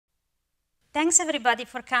Thanks everybody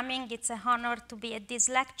for coming. It's an honor to be at this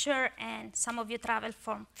lecture, and some of you traveled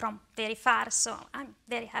from very far, so I'm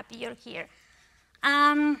very happy you're here.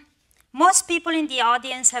 Most people in the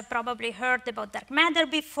audience have probably heard about dark matter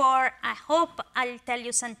before. I hope I'll tell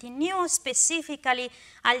you something new. Specifically,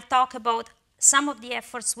 I'll talk about some of the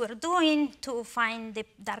efforts we're doing to find the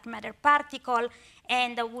dark matter particle,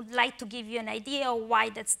 and I would like to give you an idea of why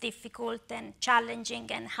that's difficult and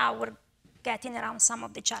challenging and how we're getting around some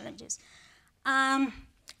of the challenges.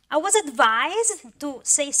 I was advised to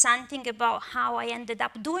say something about how I ended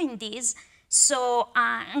up doing this, so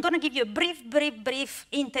I'm going to give you a brief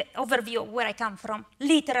overview of where I come from,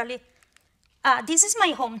 literally. This is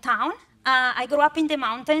my hometown. I grew up in the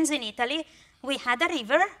mountains in Italy. We had a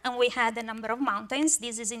river, and we had a number of mountains.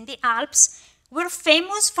 This is in the Alps. We're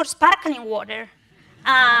famous for sparkling water,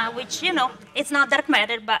 which, you know, it's not dark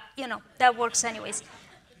matter, but, you know, that works anyways.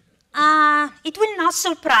 It will not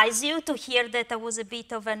surprise you to hear that I was a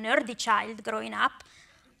bit of a nerdy child growing up.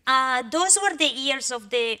 Those were the years of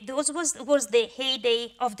was the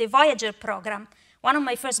heyday of the Voyager program. One of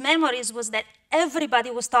my first memories was that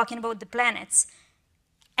everybody was talking about the planets.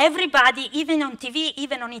 Everybody, even on TV,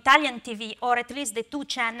 even on Italian TV, or at least the two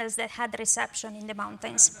channels that had reception in the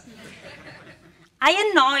mountains.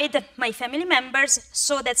 I annoyed my family members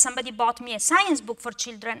so that somebody bought me a science book for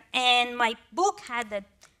children, and my book had a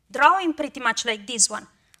drawing pretty much like this one.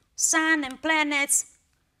 Sun and planets,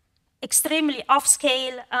 extremely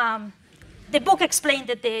off-scale. The book explained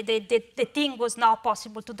that the thing was not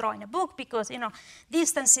possible to draw in a book because, you know,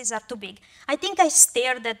 distances are too big. I think I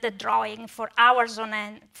stared at the drawing for hours on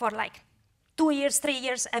end for like 2 years, 3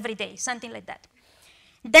 years, every day, something like that.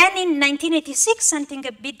 Then in 1986, something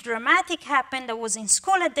a bit dramatic happened. I was in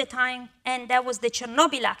school at the time, and that was the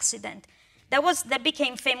Chernobyl accident. That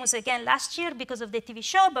became famous again last year because of the TV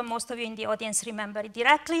show, but most of you in the audience remember it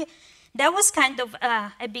directly. That was kind of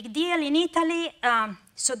a big deal in Italy.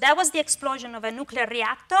 So that was the explosion of a nuclear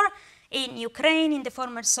reactor in Ukraine, in the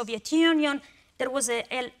former Soviet Union. There was a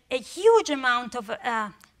huge amount of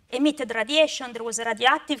emitted radiation. There was a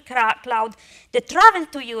radioactive cloud that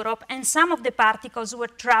traveled to Europe, and some of the particles were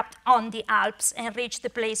trapped on the Alps and reached the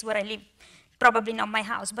place where I live. Probably not my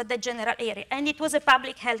house, but the general area. And it was a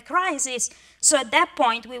public health crisis. So at that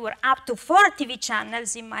point, we were up to 4 TV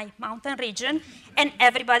channels in my mountain region, and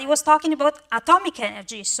everybody was talking about atomic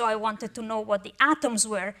energy. So I wanted to know what the atoms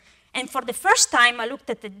were. And for the first time, I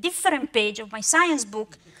looked at a different page of my science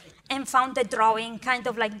book and found a drawing kind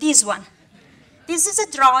of like this one. This is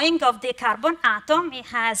a drawing of the carbon atom. It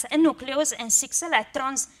has a nucleus and 6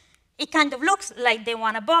 electrons. It kind of looks like the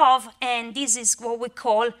one above, and this is what we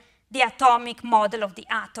call the atomic model of the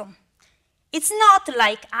atom. It's not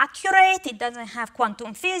like accurate, it doesn't have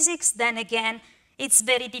quantum physics, then again, it's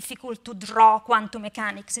very difficult to draw quantum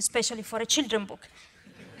mechanics, especially for a children's book.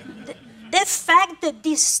 The fact that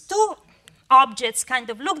these two objects kind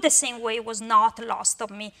of look the same way was not lost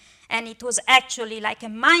on me, and it was actually like a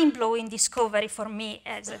mind-blowing discovery for me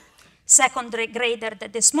as a second grader,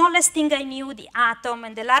 that the smallest thing I knew, the atom,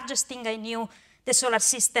 and the largest thing I knew, the solar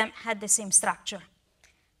system, had the same structure.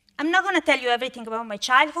 I'm not going to tell you everything about my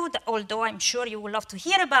childhood, although I'm sure you will love to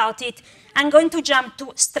hear about it. I'm going to jump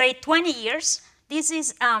to straight 20 years. This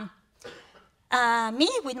is me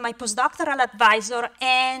with my postdoctoral advisor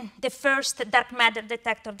and the first dark matter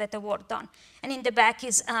detector that I worked on. And in the back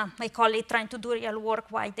is my colleague trying to do real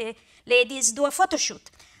work while the ladies do a photo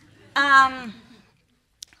shoot. Why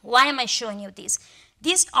am I showing you this?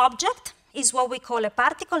 This object is what we call a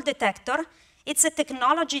particle detector. It's a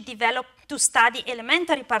technology developed to study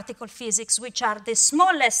elementary particle physics, which are the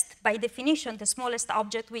smallest, by definition, the smallest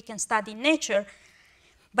object we can study in nature.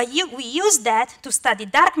 But we use that to study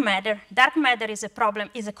dark matter. Dark matter is a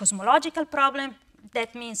problem, is a cosmological problem.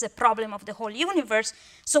 That means a problem of the whole universe.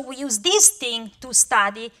 So we use this thing to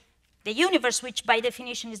study the universe, which by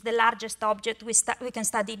definition is the largest object we can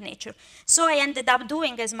study in nature. So I ended up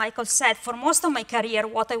doing, as Michael said, for most of my career,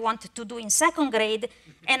 what I wanted to do in second grade,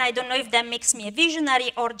 and I don't know if that makes me a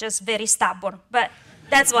visionary or just very stubborn, but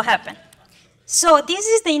that's what happened. So this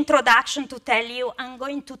is the introduction to tell you. I'm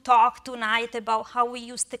going to talk tonight about how we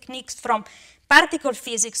use techniques from particle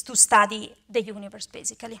physics to study the universe,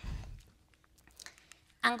 basically.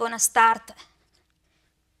 I'm going to start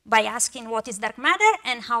by asking what is dark matter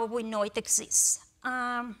and how we know it exists.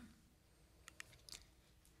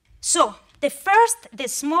 So the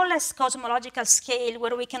smallest cosmological scale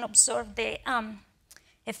where we can observe the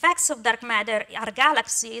effects of dark matter are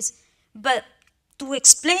galaxies, but to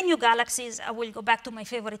explain you galaxies, I will go back to my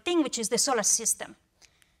favorite thing, which is the solar system.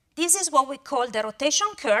 This is what we call the rotation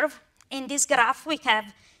curve. In this graph, we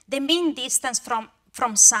have the mean distance from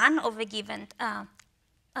from sun of a given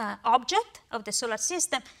object of the solar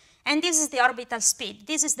system, and this is the orbital speed.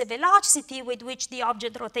 This is the velocity with which the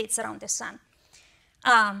object rotates around the sun.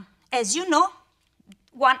 As you know,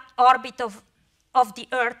 one orbit of the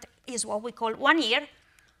Earth is what we call 1 year.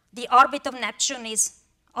 The orbit of Neptune is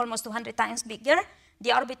almost 200 times bigger.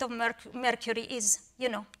 The orbit of Mercury is,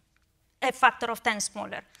 a factor of 10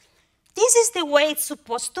 smaller. This is the way it's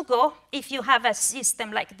supposed to go if you have a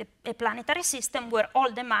system like a planetary system where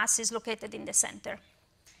all the mass is located in the center.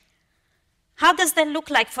 How does that look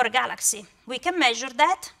like for a galaxy? We can measure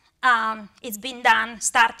that. It's been done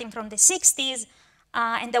starting from the 60s,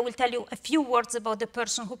 and I will tell you a few words about the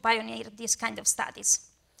person who pioneered these kind of studies.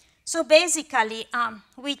 So basically,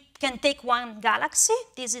 we can take one galaxy.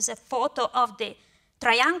 This is a photo of the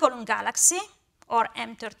Triangulum galaxy, or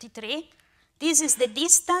M33. This is the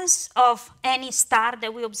distance of any star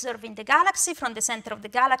that we observe in the galaxy. From the center of the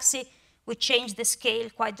galaxy, we change the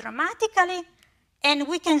scale quite dramatically. And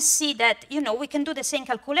we can see that, we can do the same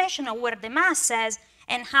calculation of where the mass is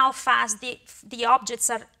and how fast the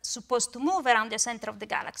objects are supposed to move around the center of the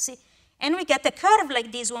galaxy. And we get a curve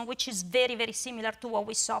like this one, which is very, very similar to what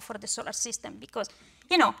we saw for the solar system, because,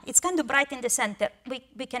 it's kind of bright in the center.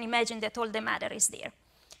 We can imagine that all the matter is there.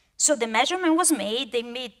 So the measurement was made.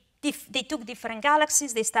 They took different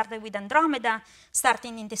galaxies. They started with Andromeda,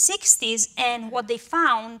 starting in the 60s, and what they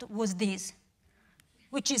found was this,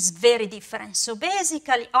 which is very different. So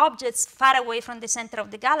basically, objects far away from the center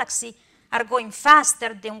of the galaxy are going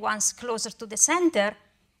faster than ones closer to the center.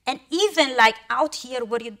 And even like out here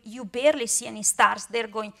where you barely see any stars, they're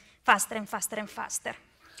going faster and faster and faster.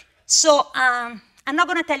 So I'm not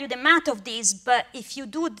going to tell you the math of this, but if you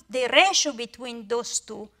do the ratio between those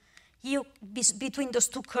two, between those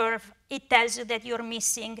two curves, it tells you that you're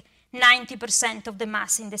missing 90% of the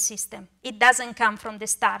mass in the system. It doesn't come from the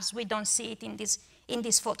stars. We don't see it in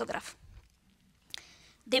this photograph.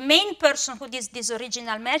 The main person who did these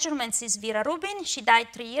original measurements is Vera Rubin. She died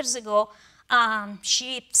 3 years ago.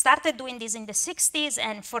 She started doing this in the 60s,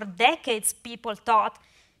 and for decades, people thought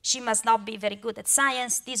she must not be very good at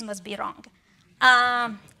science. This must be wrong.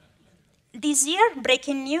 This year,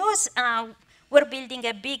 breaking news, we're building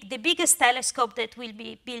the biggest telescope that will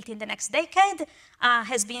be built in the next decade,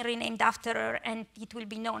 has been renamed after her, and it will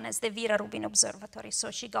be known as the Vera Rubin Observatory.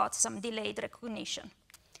 So she got some delayed recognition.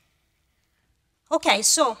 Okay,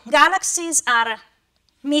 so galaxies are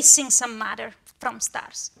missing some matter from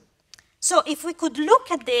stars. So if we could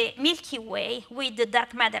look at the Milky Way with the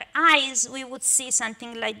dark matter eyes, we would see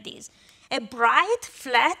something like this. A bright,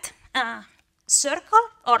 flat circle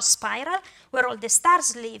or spiral where all the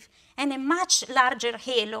stars live, and a much larger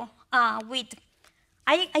halo with,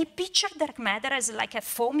 I picture dark matter as like a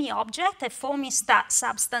foamy object, a foamy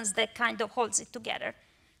substance that kind of holds it together.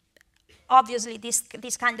 Obviously,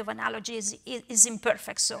 this kind of analogy is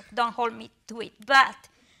imperfect, so don't hold me to it. But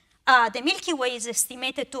the Milky Way is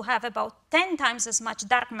estimated to have about 10 times as much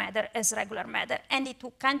dark matter as regular matter, and it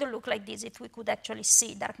would kind of look like this if we could actually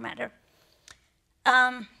see dark matter.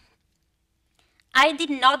 I did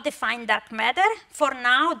not define dark matter. For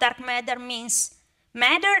now, dark matter means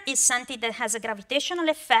matter is something that has a gravitational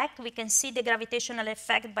effect. We can see the gravitational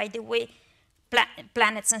effect by the way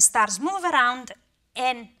planets and stars move around,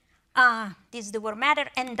 and this is the word matter,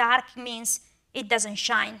 and dark means it doesn't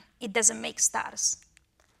shine, it doesn't make stars.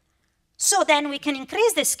 So then we can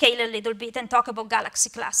increase the scale a little bit and talk about galaxy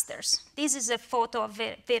clusters. This is a photo of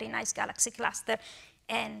a very nice galaxy cluster,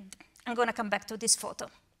 and I'm going to come back to this photo.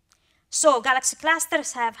 So galaxy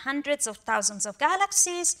clusters have hundreds of thousands of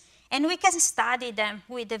galaxies, and we can study them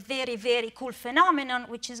with a very, very cool phenomenon,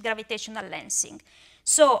 which is gravitational lensing.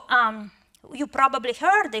 So you probably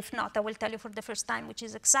heard, if not, I will tell you for the first time, which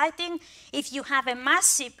is exciting. If you have a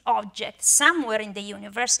massive object somewhere in the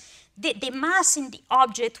universe, the mass in the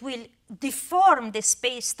object will deform the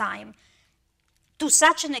space-time to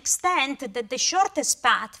such an extent that the shortest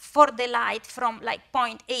path for the light from like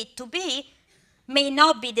point A to B may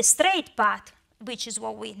not be the straight path, which is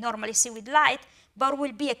what we normally see with light, but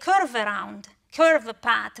will be a curve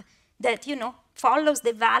path that, follows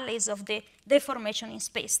the valleys of the deformation in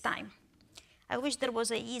space-time. I wish there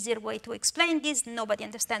was an easier way to explain this. Nobody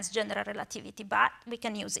understands general relativity, but we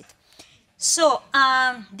can use it. So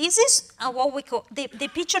this is what we call, the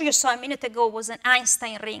picture you saw a minute ago was an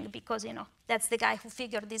Einstein ring, because, that's the guy who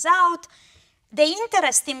figured this out. The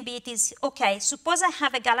interesting bit is, okay, suppose I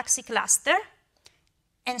have a galaxy cluster,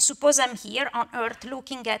 and suppose I'm here on Earth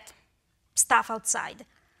looking at stuff outside.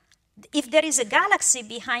 If there is a galaxy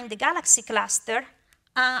behind the galaxy cluster,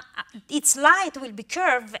 its light will be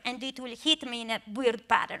curved and it will hit me in a weird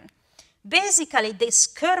pattern. basically this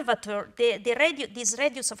curvature, this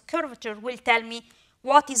radius of curvature will tell me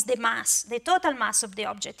what is the mass, the total mass of the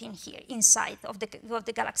object in here, inside of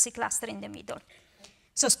the galaxy cluster in the middle.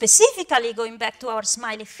 So specifically, going back to our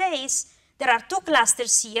smiley face, there are two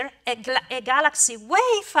clusters here, a galaxy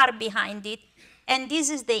way far behind it, and this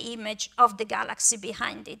is the image of the galaxy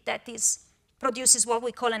behind it that produces what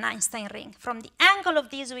we call an Einstein ring. From the angle of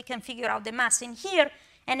this, we can figure out the mass in here,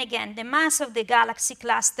 and again, the mass of the galaxy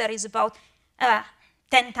cluster is about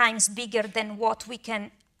 10 times bigger than what we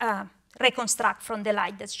can reconstruct from the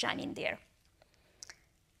light that's shining there.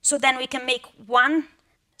 So then we can make one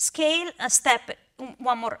scale, a step,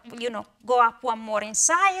 one more, go up one more in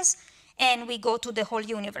size, and we go to the whole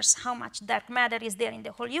universe. How much dark matter is there in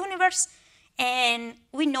the whole universe? And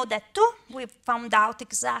we know that too. We found out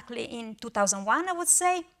exactly in 2001, I would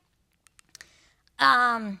say.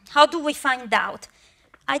 How do we find out?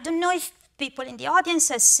 I don't know if people in the audience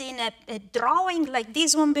have seen a drawing like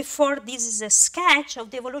this one before. This is a sketch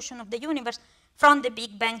of the evolution of the universe from the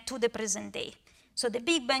Big Bang to the present day. So the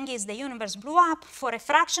Big Bang is the universe blew up. For a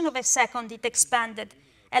fraction of a second, it expanded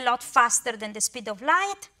a lot faster than the speed of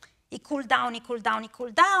light. It cooled down, it cooled down, it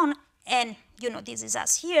cooled down, and this is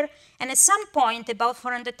us here. And at some point, about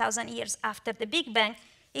 400,000 years after the Big Bang,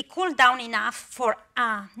 it cooled down enough for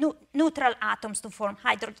neutral atoms to form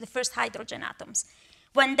the first hydrogen atoms.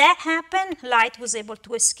 When that happened, light was able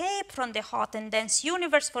to escape from the hot and dense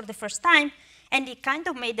universe for the first time, and it kind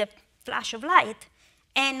of made a flash of light.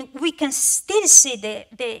 And we can still see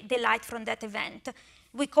the light from that event.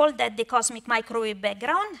 We call that the cosmic microwave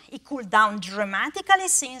background. It cooled down dramatically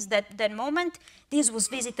since that moment. This was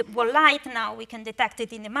visible light. Now we can detect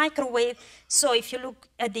it in the microwave. So if you look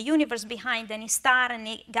at the universe behind any star,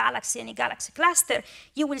 any galaxy cluster,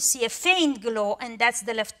 you will see a faint glow, and that's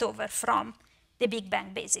the leftover from the Big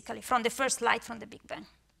Bang, basically, from the first light from the Big Bang.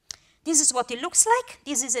 This is what it looks like.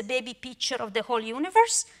 This is a baby picture of the whole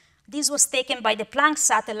universe. This was taken by the Planck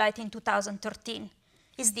satellite in 2013.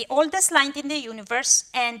 It's the oldest light in the universe,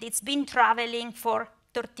 and it's been traveling for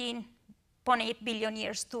 13.8 billion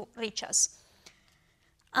years to reach us.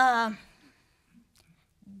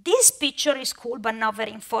 This picture is cool, but not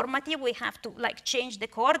very informative. We have to change the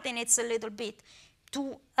coordinates a little bit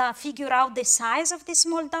to figure out the size of the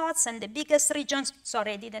small dots and the biggest regions.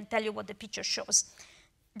 Sorry, I didn't tell you what the picture shows.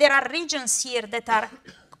 There are regions here that are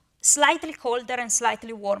slightly colder and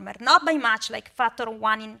slightly warmer, not by much, like factor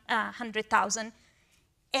 1 in 100,000.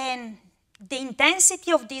 And the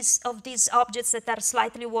intensity of these objects that are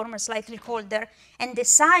slightly warmer, slightly colder, and the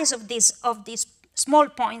size of these small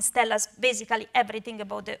points tell us basically everything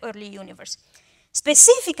about the early universe.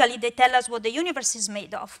 Specifically, they tell us what the universe is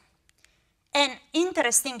made of. And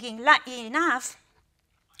interestingly enough,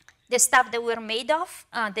 the stuff that we're made of,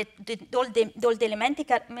 all the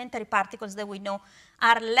elementary particles that we know,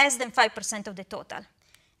 are less than 5% of the total.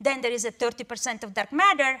 Then there is a 30% of dark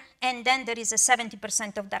matter, and then there is a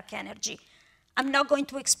 70% of dark energy. I'm not going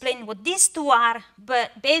to explain what these two are,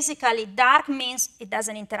 but basically dark means it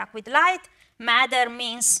doesn't interact with light. Matter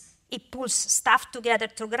means it pulls stuff together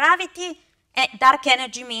through gravity. And dark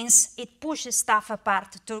energy means it pushes stuff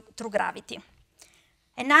apart through gravity.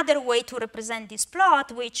 Another way to represent this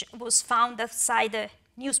plot, which was found outside a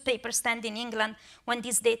newspaper stand in England when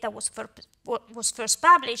this data was first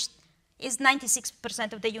published, is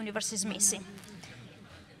 96% of the universe is missing.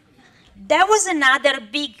 There was another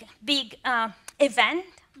big event.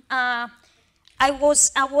 I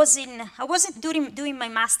was doing my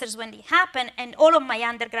master's when it happened, and all of my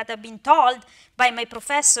undergrad have been told by my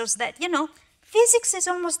professors that, physics is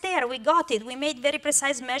almost there. We got it. We made very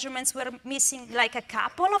precise measurements. We're missing like a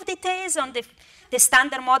couple of details on the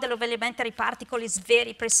standard model of elementary particle is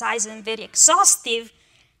very precise and very exhaustive.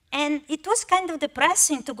 And it was kind of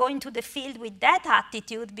depressing to go into the field with that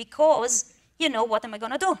attitude because, what am I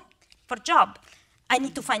going to do for a job? I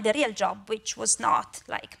need to find a real job, which was not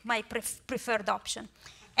like my preferred option.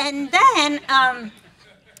 And then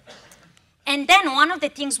one of the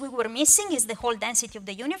things we were missing is the whole density of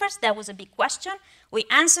the universe. That was a big question. We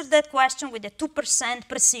answered that question with a 2%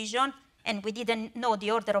 precision, and we didn't know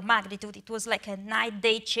the order of magnitude. It was like a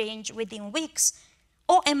night-day change within weeks.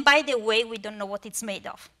 Oh, and by the way, we don't know what it's made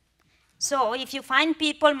of. So if you find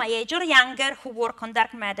people my age or younger who work on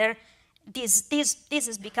dark matter, this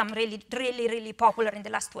has become really, really, really popular in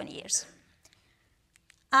the last 20 years.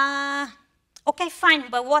 Okay, fine,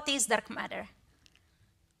 but what is dark matter?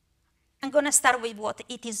 I'm going to start with what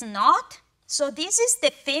it is not. So this is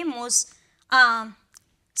the famous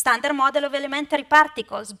standard model of elementary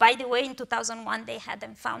particles. By the way, in 2001, they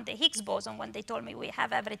hadn't found the Higgs boson when they told me we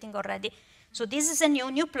have everything already. So this is a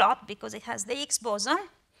new plot because it has the Higgs boson.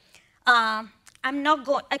 I'm not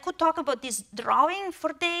going, I could talk about this drawing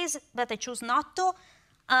for days, but I choose not to.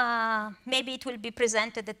 Maybe it will be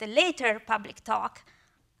presented at a later public talk.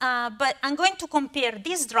 But I'm going to compare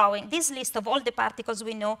this drawing, this list of all the particles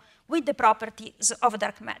we know, with the properties of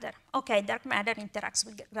dark matter. Okay, dark matter interacts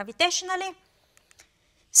with gravitationally.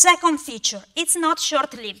 Second feature, it's not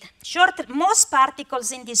short-lived. Most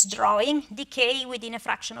particles in this drawing decay within a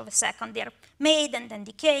fraction of a second. They're made and then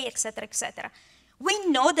decay, etc., etc. We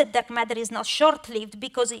know that dark matter is not short-lived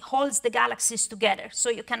because it holds the galaxies together. So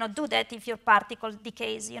you cannot do that if your particle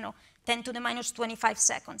decays, 10 to the minus 25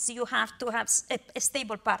 seconds. You have to have a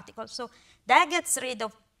stable particle. So that gets rid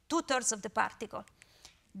of 2/3 of the particle.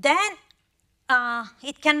 Then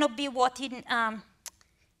it cannot be what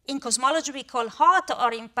in cosmology we call hot,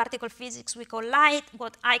 or in particle physics we call light,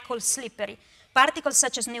 what I call slippery. Particles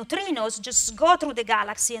such as neutrinos just go through the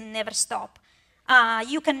galaxy and never stop.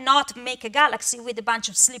 You cannot make a galaxy with a bunch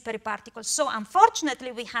of slippery particles. So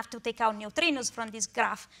unfortunately, we have to take out neutrinos from this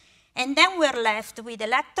graph. And then we're left with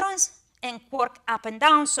electrons and quark up and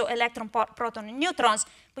down, so electron, proton, and neutrons,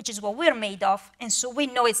 which is what we're made of. And so we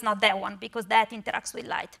know it's not that one, because that interacts with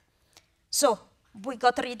light. So we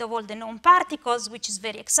got rid of all the known particles, which is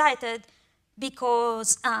very excited,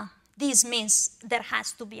 because this means there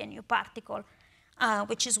has to be a new particle,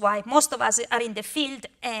 which is why most of us are in the field,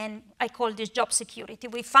 and I call this job security.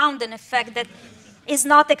 We found an effect that is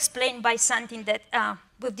not explained by something that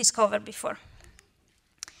we've discovered before.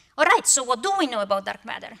 All right, so what do we know about dark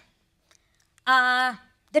matter?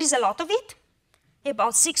 There is a lot of it,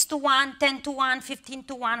 about 6 to 1, 10 to 1, 15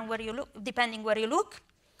 to 1, where you look, depending where you look.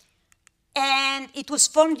 And it was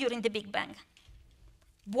formed during the Big Bang.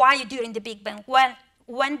 Why during the Big Bang? Well,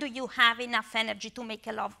 when do you have enough energy to make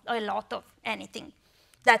a lot of anything?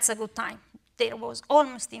 That's a good time. There was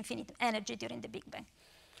almost infinite energy during the Big Bang.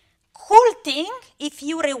 Cool thing, if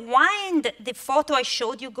you rewind the photo I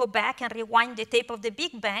showed you, go back and rewind the tape of the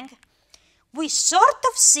Big Bang, we sort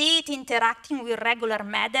of see it interacting with regular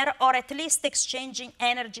matter, or at least exchanging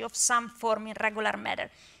energy of some form in regular matter.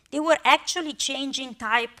 They were actually changing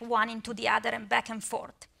type one into the other and back and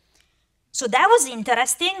forth. So that was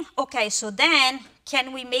interesting. Okay, so then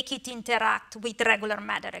can we make it interact with regular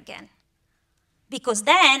matter again? Because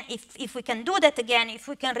then, if we can do that again, if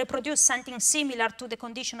we can reproduce something similar to the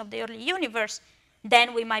condition of the early universe,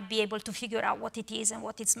 then we might be able to figure out what it is and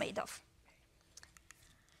what it's made of.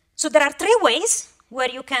 So there are 3 ways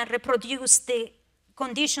where you can reproduce the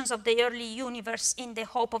conditions of the early universe in the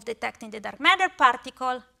hope of detecting the dark matter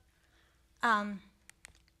particle.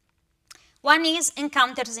 One is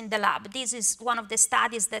encounters in the lab. This is one of the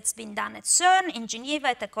studies that's been done at CERN in Geneva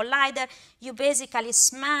at a collider. You basically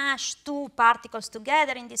smash 2 particles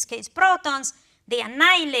together, in this case protons. They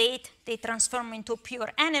annihilate, they transform into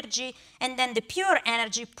pure energy, and then the pure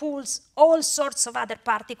energy pulls all sorts of other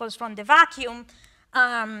particles from the vacuum,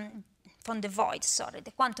 from the void, sorry,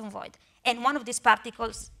 the quantum void. And one of these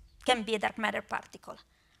particles can be a dark matter particle.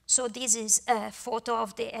 So this is a photo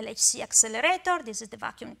of the LHC accelerator. This is the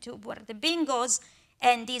vacuum tube where the beam goes.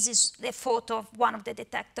 And this is the photo of one of the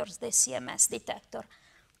detectors, the CMS detector.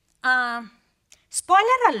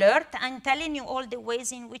 Spoiler alert, I'm telling you all the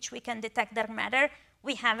ways in which we can detect dark matter.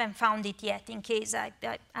 We haven't found it yet, in case I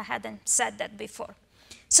hadn't said that before.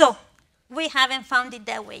 So we haven't found it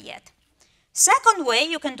that way yet. Second way,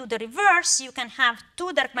 you can do the reverse. You can have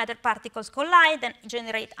 2 dark matter particles collide and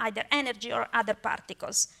generate either energy or other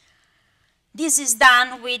particles. This is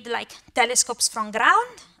done with telescopes from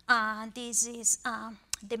ground. This is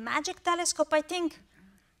the MAGIC telescope, I think,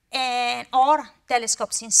 or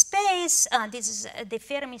telescopes in space. This is the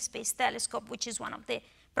Fermi Space Telescope, which is one of the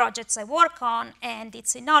projects I work on, and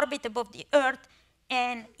it's in orbit above the Earth,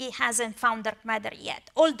 and it hasn't found dark matter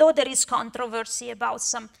yet, although there is controversy about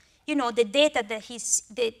some the data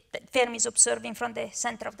that Fermi is observing from the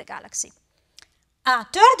center of the galaxy.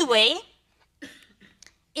 Third way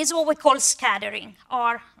is what we call scattering,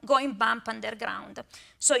 or going bump underground.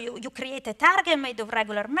 So you create a target made of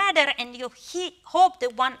regular matter, and you hope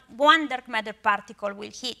that one dark matter particle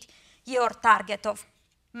will hit your target of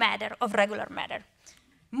matter, of regular matter.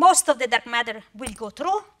 Most of the dark matter will go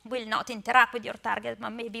through, will not interact with your target,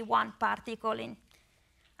 but maybe one particle in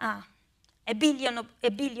a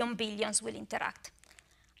billion billions will interact.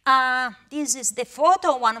 This is the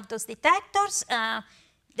photo of one of those detectors,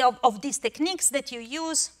 of these techniques that you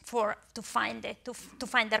use to find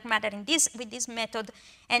dark matter with this method.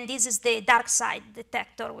 And this is the dark side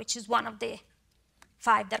detector, which is one of the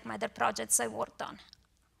 5 dark matter projects I worked on.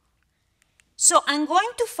 So I'm going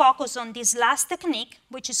to focus on this last technique,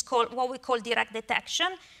 which is called what we call direct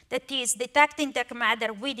detection, that is detecting dark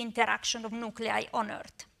matter with interaction of nuclei on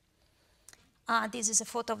Earth. This is a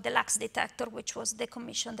photo of the LAX detector, which was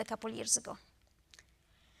decommissioned a couple years ago.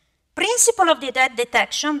 Principle of the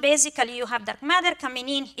detection, basically you have dark matter coming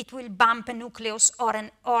in, it will bump a nucleus or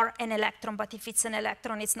an electron, but if it's an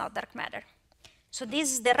electron, it's not dark matter. So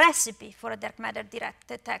this is the recipe for a dark matter direct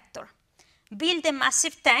detector. Build a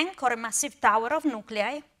massive tank or a massive tower of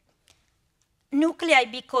nuclei. Nuclei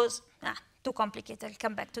because, too complicated, I'll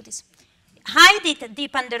come back to this. Hide it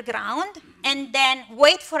deep underground, and then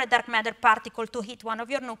wait for a dark matter particle to hit one of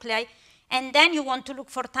your nuclei, and then you want to look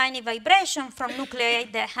for tiny vibration from nuclei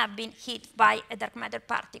that have been hit by a dark matter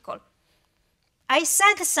particle. I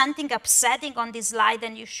said something upsetting on this slide,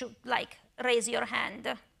 and you should raise your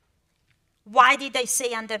hand. Why did I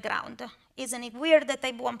say underground? Isn't it weird that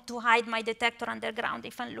I want to hide my detector underground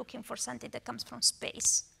if I'm looking for something that comes from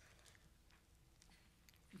space?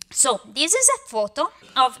 So this is a photo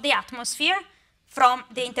of the atmosphere from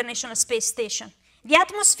the International Space Station. The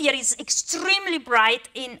atmosphere is extremely bright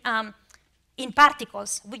in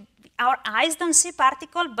particles. Our eyes don't see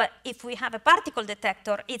particles, but if we have a particle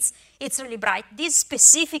detector, it's really bright. This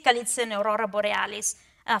specifically, it's an aurora borealis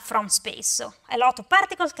from space. So a lot of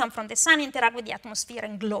particles come from the sun, interact with the atmosphere,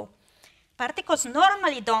 and glow. Particles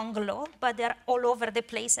normally don't glow, but they're all over the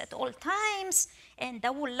place at all times. And I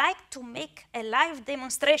would like to make a live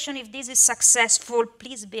demonstration if this is successful.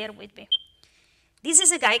 Please bear with me. This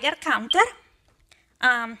is a Geiger counter.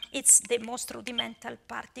 It's the most rudimental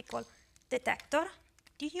particle detector.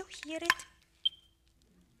 Do you hear it?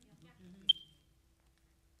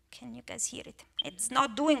 Can you guys hear it? It's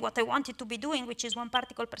not doing what I want it to be doing, which is 1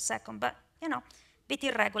 particle per second, but, a bit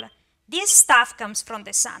irregular. This stuff comes from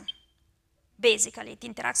the sun. Basically, it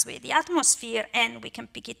interacts with the atmosphere, and we can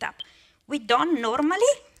pick it up. We don't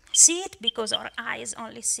normally see it because our eyes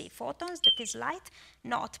only see photons, that is light,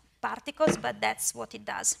 not particles, but that's what it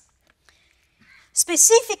does.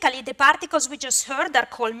 Specifically, the particles we just heard are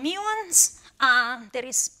called muons. There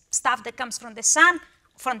is stuff that comes from the sun,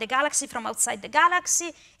 from the galaxy, from outside the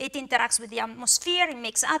galaxy. It interacts with the atmosphere. It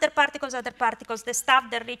makes other particles. The stuff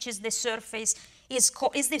that reaches the surface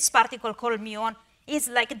is this particle called muon. It's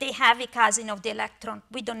like the heavy cousin of the electron.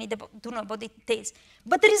 We don't need to know about the details.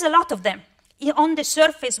 But there is a lot of them. On the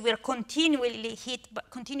surface, we're continuously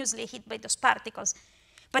hit by those particles.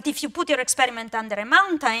 But if you put your experiment under a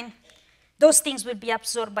mountain, those things will be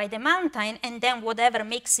absorbed by the mountain, and then whatever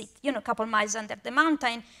makes it, a couple miles under the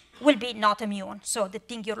mountain will be not a muon, so the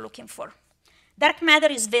thing you're looking for. Dark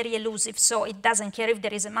matter is very elusive, so it doesn't care if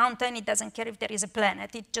there is a mountain, it doesn't care if there is a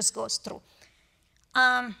planet, it just goes through.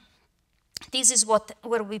 This is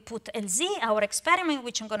where we put LZ, our experiment,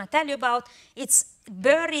 which I'm going to tell you about. It's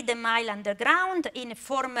buried a mile underground in a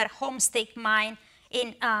former Homestake mine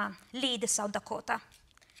in Lead, South Dakota.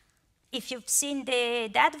 If you've seen the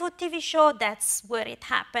Deadwood TV show, that's where it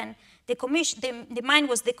happened. The mine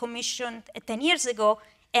was decommissioned 10 years ago,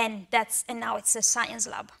 and now it's a science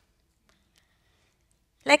lab.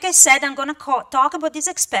 Like I said, I'm going to talk about this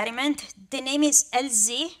experiment. The name is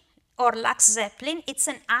LZ, or Lux Zeppelin. It's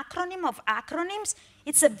an acronym of acronyms.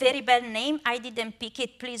 It's a very bad name. I didn't pick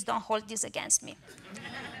it. Please don't hold this against me.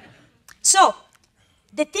 So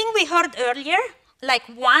the thing we heard earlier, like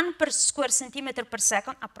 1 per square centimeter per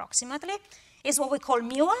second, approximately, is what we call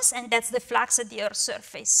muons, and that's the flux at the Earth's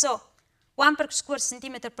surface. So 1 per square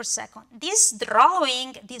centimeter per second. This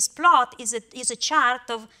drawing, this plot, is a chart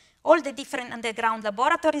of all the different underground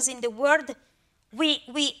laboratories in the world.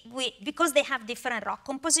 Because they have different rock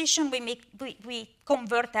composition, we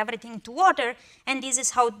convert everything to water, and this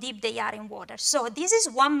is how deep they are in water. So this is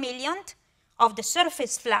 1/1,000,000th of the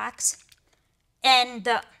surface flux, and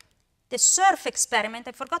the SURF experiment,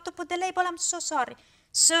 I forgot to put the label, I'm so sorry.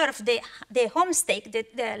 SURF, the Homestake,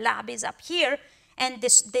 the lab is up here, and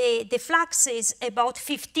the flux is about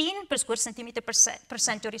 15 per square centimeter per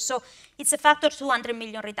century. So it's a factor 200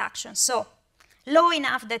 million reduction. So low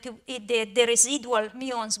enough that the residual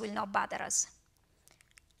muons will not bother us.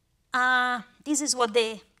 This is what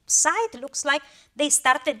the site looks like. They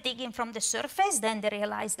started digging from the surface, then they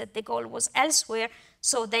realized that the goal was elsewhere,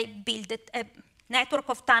 so they built a network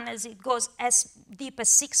of tunnels. It goes as deep as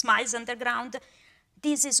 6 miles underground.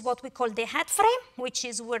 This is what we call the head frame, which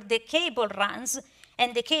is where the cable runs,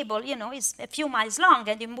 and the cable, is a few miles long,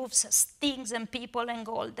 and it moves things and people and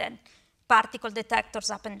gold and particle detectors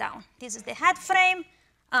up and down. This is the head frame.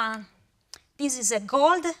 This is a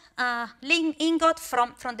gold ingot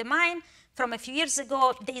from the mine from a few years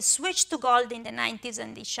ago. They switched to gold in the 90s,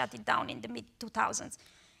 and they shut it down in the mid-2000s.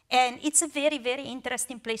 And it's a very, very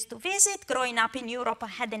interesting place to visit. Growing up in Europe, I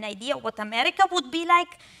had an idea what America would be like.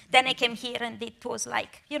 Then I came here and it was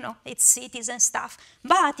like, you know, it's cities and stuff.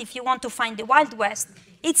 But if you want to find the Wild West,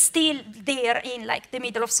 it's still there in like the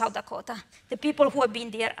middle of South Dakota. The people who have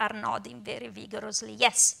been there are nodding very vigorously.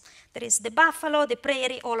 Yes, there is the buffalo, the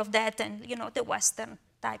prairie, all of that, and you know, the Western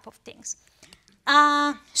type of things.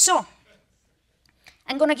 So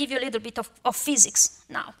I'm going to give you a little bit of physics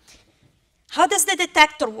now. How does the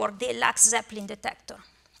detector work, the LAX Zeppelin detector?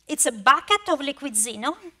 It's a bucket of liquid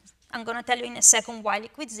xenon. I'm going to tell you in a second why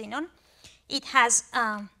liquid xenon. It has,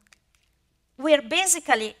 we're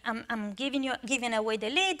basically, I'm giving away the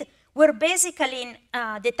lead, we're basically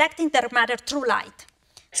detecting dark matter through light.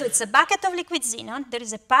 So it's a bucket of liquid xenon. There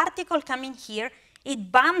is a particle coming here.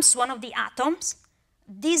 It bumps one of the atoms.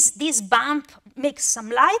 This bump makes some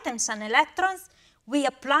light and some electrons. We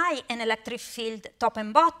apply an electric field top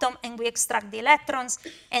and bottom, and we extract the electrons,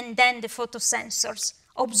 and then the photosensors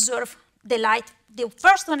observe the light, the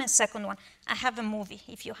first one and second one. I have a movie.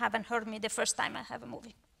 If you haven't heard me the first time, I have a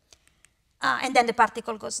movie. And then the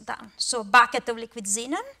particle goes down. So bucket of liquid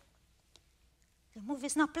xenon. The movie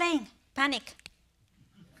is not playing. Panic.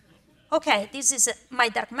 Okay, this is my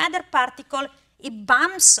dark matter particle. It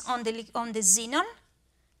bumps on the xenon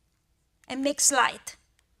and makes light.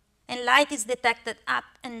 And light is detected up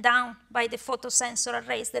and down by the photosensor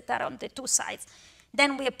arrays that are on the two sides.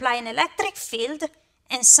 Then we apply an electric field,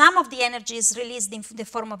 and some of the energy is released in the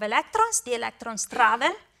form of electrons. The electrons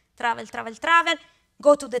travel,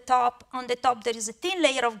 go to the top. On the top, there is a thin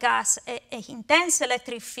layer of gas, an intense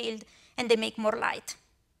electric field, and they make more light.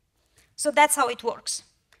 So that's how it works.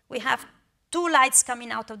 We have two lights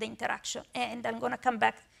coming out of the interaction, and I'm going to come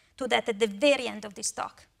back to that at the very end of this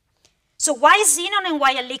talk. So why xenon and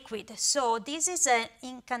why a liquid? So this is an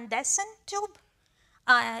incandescent tube,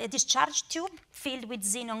 a discharge tube filled with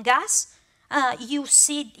xenon gas. You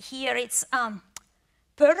see here it's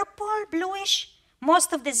purple, bluish.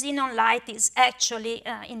 Most of the xenon light is actually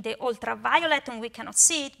in the ultraviolet, and we cannot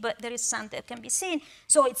see it, but there is some that can be seen.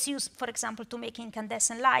 So it's used, for example, to make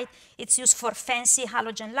incandescent light. It's used for fancy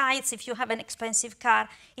halogen lights. If you have an expensive car,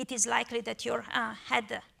 it is likely that your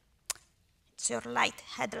headlight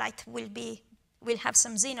will have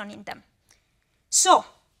some xenon in them. So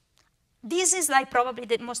this is like probably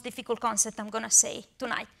the most difficult concept I'm going to say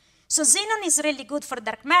tonight. So xenon is really good for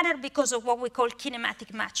dark matter because of what we call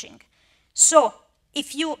kinematic matching. So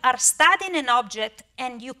if you are studying an object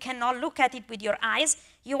and you cannot look at it with your eyes,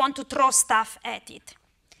 you want to throw stuff at it.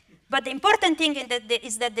 But the important thing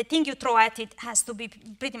is that the thing you throw at it has to be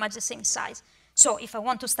pretty much the same size. So if I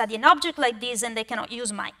want to study an object like this and I cannot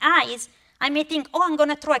use my eyes, I may think, oh, I'm going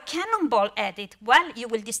to throw a cannonball at it. Well, you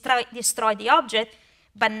will destroy the object,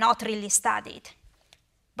 but not really study it.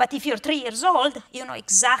 But if you're 3 years old, you know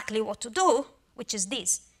exactly what to do, which is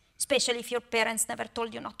this, especially if your parents never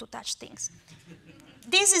told you not to touch things.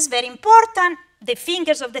 This is very important. The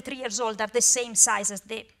fingers of the 3 years old are the same size as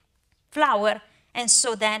the flower, and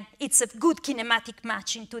so then it's a good kinematic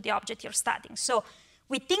matching to the object you're studying. So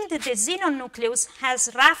we think that the xenon nucleus has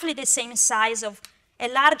roughly the same size of a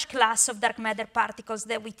large class of dark matter particles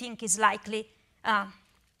that we think is likely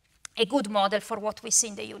a good model for what we see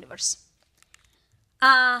in the universe.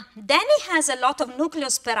 Then it has a lot of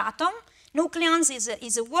nucleus per atom. Nucleons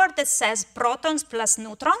is a word that says protons plus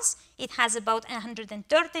neutrons. It has about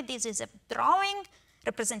 130. This is a drawing,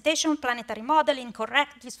 representation, planetary model,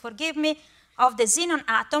 incorrect, please forgive me. Of the xenon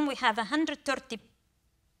atom, we have 130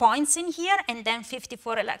 points in here and then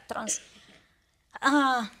 54 electrons.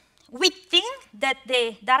 We think that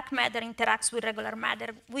the dark matter interacts with regular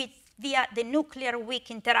matter via the nuclear weak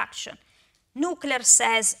interaction. Nuclear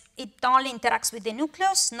says it only interacts with the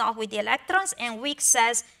nucleus, not with the electrons, and weak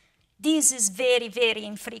says this is very, very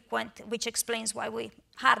infrequent, which explains why we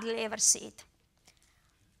hardly ever see it.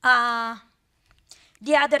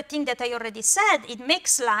 The other thing that I already said, it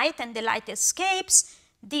makes light and the light escapes.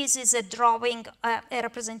 This is a drawing, a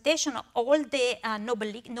representation of all the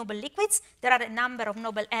noble liquids. There are a number of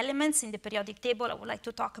noble elements in the periodic table. I would like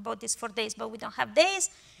to talk about this for days, but we don't have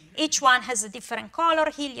days. Each one has a different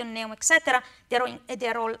color, helium, neon, etc.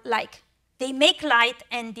 They're all like, they make light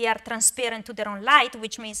and they are transparent to their own light,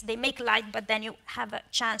 which means they make light, but then you have a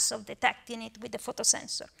chance of detecting it with the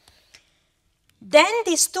photosensor. Then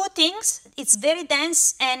these two things, it's very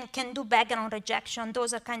dense and can do background rejection.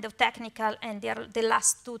 Those are kind of technical, and they are the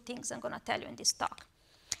last two things I'm going to tell you in this talk.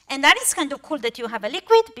 And that is kind of cool that you have a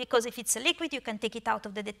liquid, because if it's a liquid, you can take it out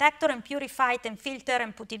of the detector and purify it and filter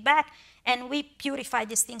and put it back. And we purify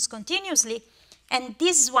these things continuously. And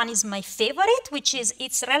this one is my favorite, which is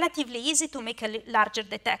it's relatively easy to make a larger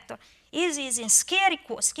detector. Easy is in scare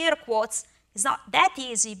quotes. It's not that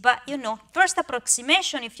easy, but first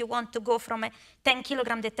approximation, if you want to go from a 10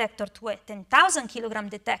 kilogram detector to a 10,000 kilogram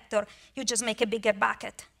detector, you just make a bigger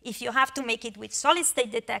bucket. If you have to make it with solid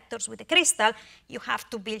state detectors with a crystal, you have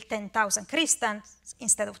to build 10,000 crystals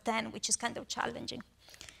instead of 10, which is kind of challenging.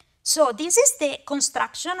 So this is the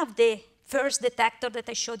construction of the first detector that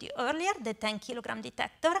I showed you earlier, the 10 kilogram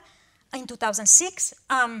detector in 2006.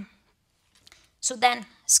 So then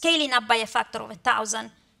scaling up by a factor of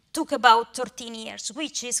 1,000 took about 13 years,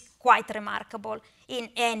 which is quite remarkable in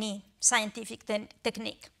any scientific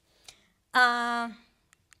technique.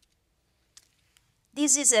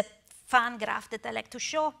 This is a fun graph that I like to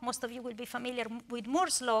show. Most of you will be familiar with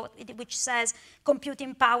Moore's law, which says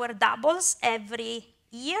computing power doubles every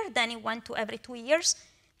year, then it went to every 2 years.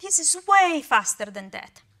 This is way faster than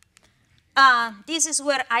that. This is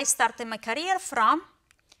where I started my career from,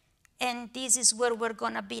 and this is where we're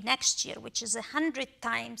going to be next year, which is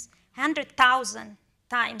 100,000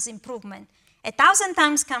 times improvement. 1,000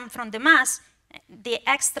 times come from the mass. The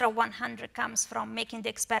extra 100 comes from making the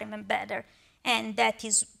experiment better, and that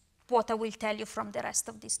is what I will tell you from the rest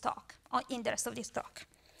of this talk, or in the rest of this talk.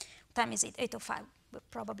 What time is it? 8:05. We're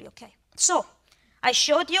probably okay. So I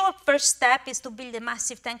showed you first step is to build a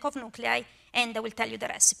massive tank of nuclei, and I will tell you the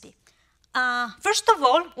recipe. First of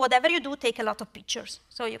all, whatever you do, take a lot of pictures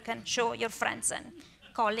so you can show your friends and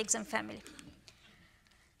colleagues and family.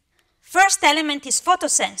 First element is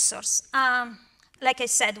photosensors. Like I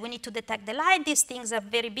said, we need to detect the light. These things are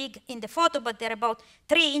very big in the photo, but they're about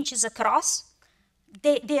 3 inches across.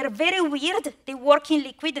 They are very weird. They work in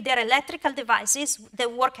liquid. They're electrical devices. They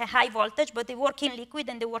work at high voltage, but they work in liquid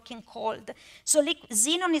and they work in cold. So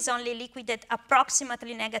xenon is only liquid at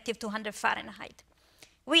approximately negative 200 Fahrenheit.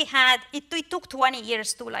 It took 20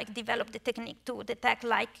 years to develop the technique to detect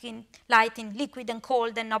light in liquid and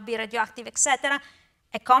cold and not be radioactive, etc.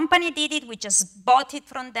 A company did it. We just bought it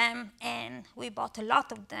from them, and we bought a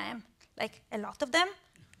lot of them, a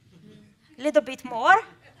little bit more,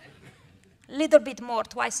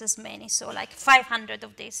 twice as many, so 500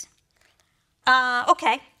 of these.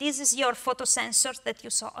 Okay, this is your photosensors that you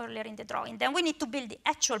saw earlier in the drawing. Then we need to build the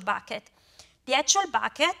actual bucket. The actual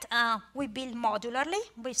bucket we build modularly.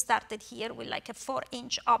 We started here with a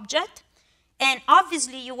 4-inch object. And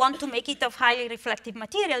obviously, you want to make it of highly reflective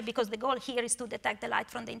material because the goal here is to detect the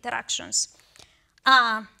light from the interactions.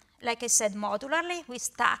 Like I said, modularly, we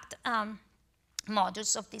stacked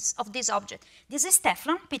modules of this object. This is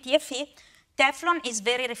Teflon, PTFE. Teflon is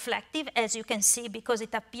very reflective, as you can see, because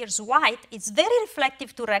it appears white. It's very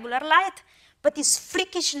reflective to regular light, but it's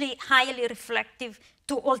freakishly highly reflective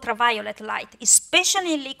to ultraviolet light,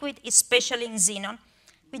 especially in liquid, especially in xenon.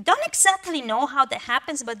 We don't exactly know how that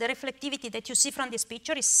happens, but the reflectivity that you see from this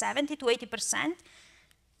picture is 70 to 80%.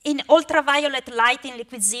 In ultraviolet light in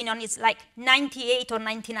liquid xenon, it's 98 or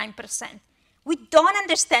 99%. We don't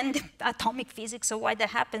understand the atomic physics of why that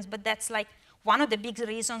happens, but that's one of the big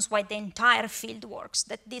reasons why the entire field works,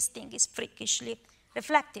 that this thing is freakishly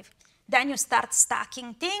reflective. Then you start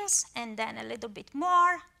stacking things, and then a little bit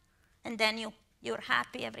more, and then you're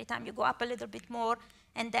happy every time you go up a little bit more,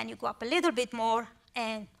 and then you go up a little bit more,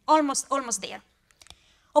 and almost there.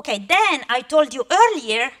 Okay, then I told you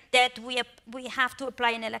earlier that we have to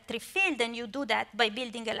apply an electric field, and you do that by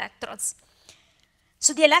building electrodes.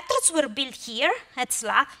 So the electrodes were built here at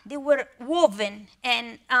SLAC. They were woven,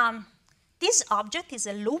 and this object is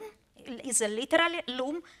a loom, is a literal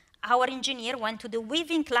loom. Our engineer went to the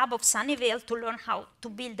weaving club of Sunnyvale to learn how to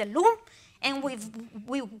build a loom, and we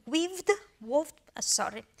weaved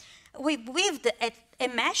a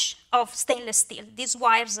mesh of stainless steel. These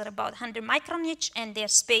wires are about 100 micron each, and they're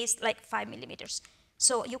spaced 5 millimeters.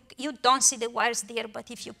 So you don't see the wires there, but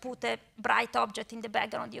if you put a bright object in the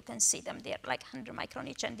background, you can see them. They're 100 micron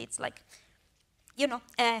each, and it's a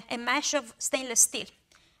mesh of stainless steel.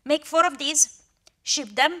 Make 4 of these,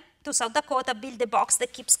 ship them to South Dakota, build a box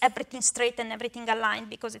that keeps everything straight and everything aligned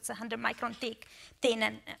because it's 100 micron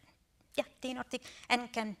thin or thick,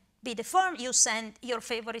 and can be deformed. You send your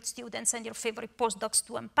favorite students and your favorite postdocs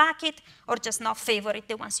to unpack it, or just not favorite,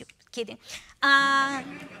 the ones you're kidding. I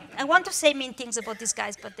want to say mean things about these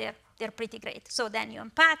guys, but they're pretty great. So then you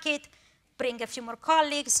unpack it, bring a few more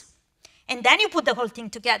colleagues, and then you put the whole thing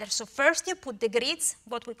together. So first you put the grids,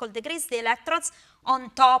 what we call the grids, the electrodes,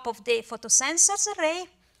 on top of the photosensors array.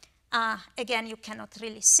 Again, you cannot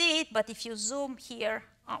really see it, but if you zoom here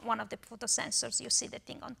on one of the photosensors, you see the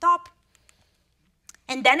thing on top.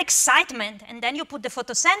 And then excitement, and then you put the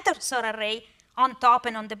photosensor array on top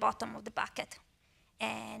and on the bottom of the bucket.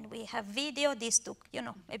 And we have video. This took,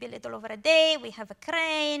 maybe a little over a day. We have a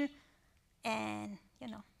crane, and,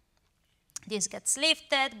 This gets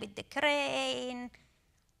lifted with the crane,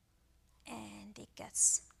 and it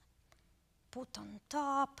gets put on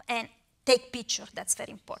top, and take picture, that's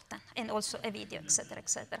very important, and also a video, etc.,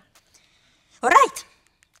 etc. All right,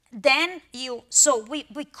 then so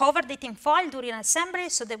we covered it in foil during assembly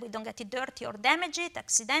so that we don't get it dirty or damage it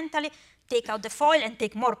accidentally, take out the foil and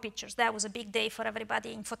take more pictures. That was a big day for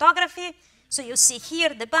everybody in photography. So you see here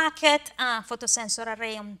the bucket, photosensor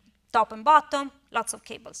array on top and bottom, lots of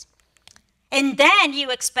cables. And then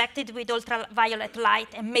you expect it with ultraviolet light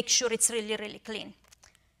and make sure it's really, really clean.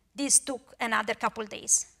 This took another couple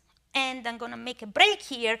days. And I'm going to make a break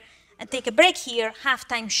here and take a break here,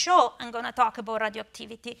 halftime show. I'm going to talk about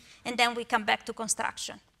radioactivity, and then we come back to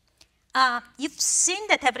construction. You've seen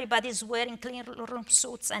that everybody's wearing clean room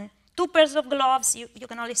suits and 2 pairs of gloves. You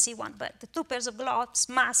can only see one, but the 2 pairs of gloves,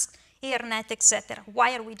 mask, hairnet, etc.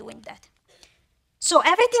 Why are we doing that? So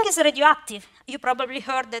everything is radioactive. You probably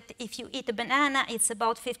heard that if you eat a banana, it's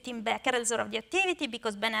about 15 becquerels of radioactivity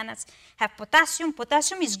because bananas have potassium.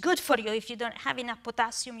 Potassium is good for you. If you don't have enough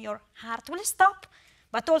potassium, your heart will stop.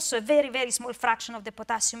 But also a very, very small fraction of the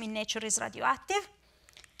potassium in nature is radioactive.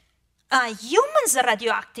 Humans are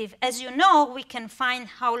radioactive. As you know, we can find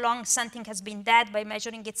how long something has been dead by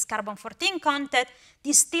measuring its carbon-14 content.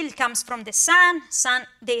 This still comes from the sun.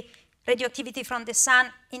 The radioactivity from the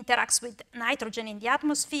sun interacts with nitrogen in the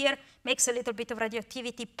atmosphere, makes a little bit of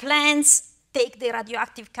radioactivity. Plants take the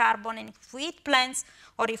radioactive carbon, and if we eat plants,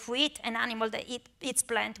 or if we eat an animal that eats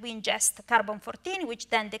plant, we ingest carbon-14, which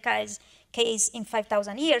then decays in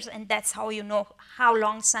 5,000 years, and that's how you know how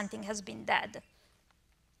long something has been dead.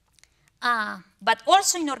 But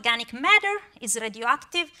also inorganic matter is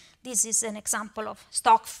radioactive. This is an example of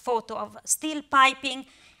stock photo of steel piping.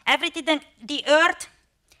 Everything that the Earth,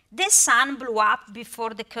 the sun blew up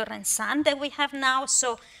before the current sun that we have now,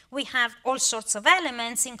 so we have all sorts of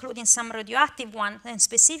elements, including some radioactive ones, and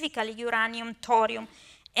specifically uranium, thorium,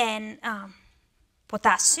 and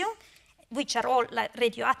potassium, which are all like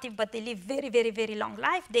radioactive, but they live very, very, very long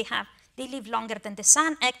life. They live longer than the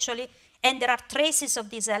sun, actually, and there are traces of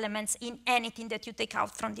these elements in anything that you take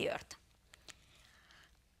out from the Earth.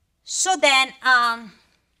 So then,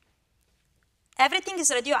 everything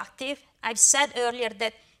is radioactive. I've said earlier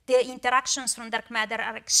that the interactions from dark matter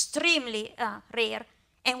are extremely rare,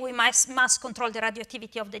 and we must control the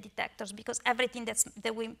radioactivity of the detectors because everything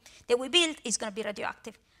that we build is going to be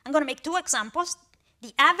radioactive. I'm going to make 2 examples.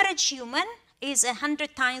 The average human is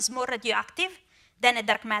 100 times more radioactive than a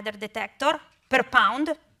dark matter detector per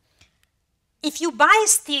pound. If you buy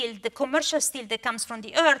steel, the commercial steel that comes from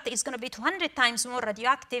the Earth is going to be 200 times more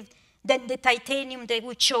radioactive than the titanium that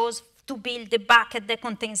we chose to build the bucket that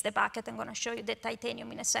contains the bucket. I'm going to show you the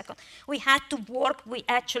titanium in a second. We had to work with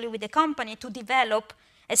the company to develop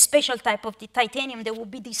a special type of the titanium that would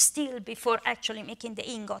be distilled before actually making the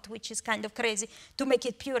ingot, which is kind of crazy, to make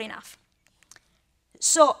it pure enough.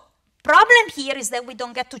 So problem here is that we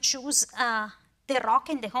don't get to choose the rock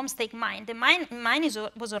in the Homestake mine. The mine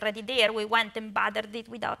was already there. We went and bothered it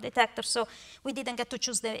with our detector, so we didn't get to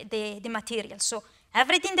choose the material. So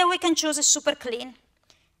everything that we can choose is super clean.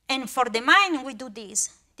 And for the mine, we do this.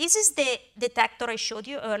 This is the detector I showed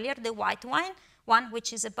you earlier, the white one,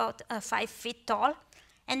 which is about 5 feet tall.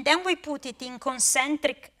 And then we put it in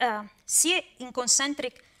concentric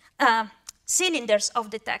cylinders of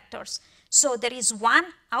detectors. So there is one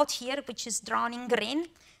out here, which is drawn in green.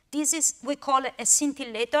 This is, we call it a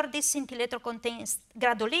scintillator. This scintillator contains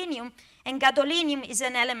gadolinium, and gadolinium is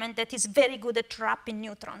an element that is very good at trapping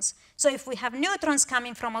neutrons. So if we have neutrons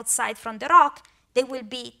coming from outside from the rock, they will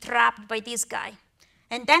be trapped by this guy.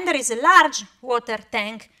 And then there is a large water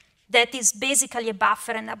tank that is basically a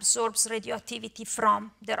buffer and absorbs radioactivity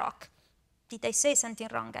from the rock. Did I say something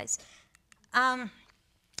wrong, guys? I'm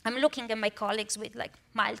looking at my colleagues with like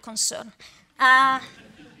mild concern.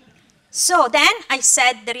 So then I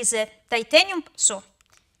said there is a titanium. So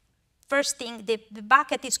first thing, the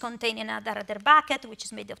bucket is contained in another bucket, which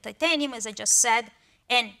is made of titanium, as I just said.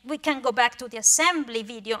 And we can go back to the assembly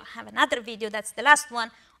video, have another video, that's the last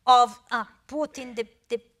one, of putting the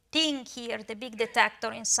thing here, the big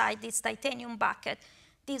detector inside this titanium bucket.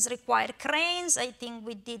 These require cranes. I think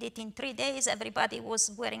we did it in 3 days. Everybody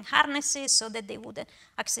was wearing harnesses so that they wouldn't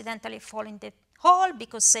accidentally fall in the hole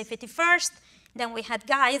because safety first. Then we had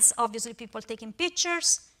guides, obviously people taking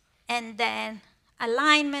pictures, and then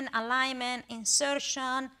alignment,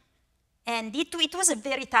 insertion. And it was a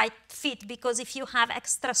very tight fit because if you have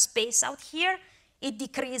extra space out here, it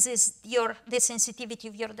decreases the sensitivity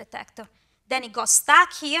of your detector. Then it got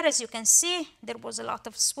stuck here, as you can see. There was a lot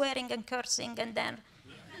of swearing and cursing, and then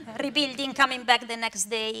rebuilding, coming back the next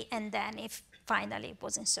day, and then it finally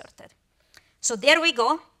was inserted. So there we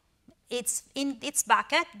go. It's in its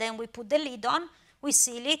bucket. Then we put the lid on, we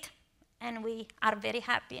seal it, and we are very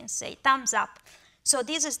happy and say thumbs up. So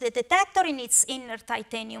this is the detector in its inner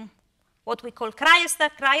titanium, what we call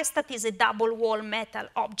cryostat. Cryostat is a double wall metal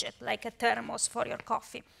object, like a thermos for your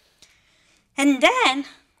coffee. And then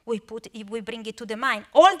we bring it to the mine.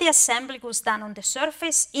 All the assembly was done on the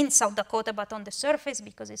surface, in South Dakota, but on the surface,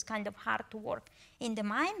 because it's kind of hard to work in the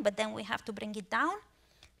mine, but then we have to bring it down.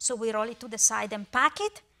 So we roll it to the side and pack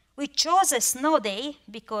it. We chose a snow day,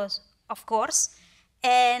 because, of course,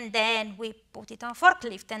 and then we put it on a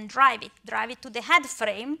forklift and drive it to the head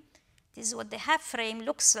frame. This is what the head frame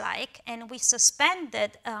looks like, and we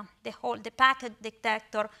suspended the packet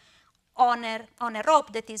detector on a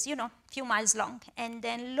rope that is, a few miles long, and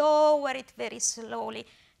then lower it very slowly.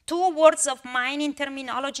 2 words of mining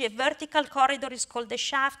terminology: a vertical corridor is called the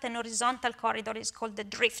shaft, and horizontal corridor is called the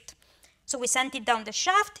drift. So we sent it down the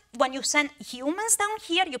shaft. When you send humans down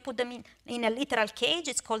here, you put them in a literal cage.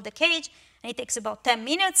 It's called the cage, and it takes about 10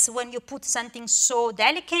 minutes. When you put something so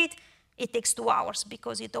delicate, it takes 2 hours,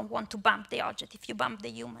 because you don't want to bump the object. If you bump the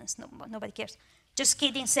humans, nobody cares. Just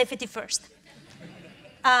kidding, safety first.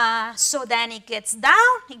 So then it gets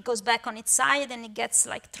down, it goes back on its side, and it gets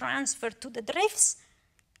like transferred to the drifts.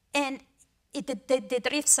 And the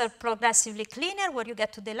drifts are progressively cleaner where you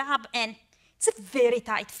get to the lab, and it's a very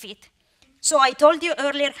tight fit. So I told you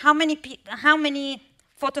earlier how many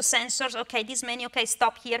photosensors, okay, this many, okay,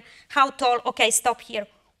 stop here. How tall, okay, stop here.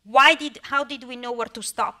 How did we know where to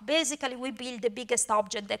stop? Basically, we built the biggest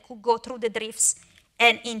object that could go through the drifts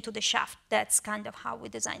and into the shaft. That's kind of how we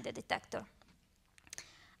designed the detector.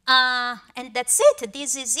 And that's it.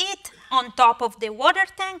 This is it on top of the water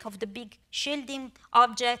tank of the big shielding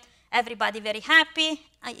object. Everybody very happy.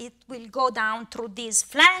 It will go down through this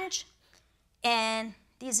flange, and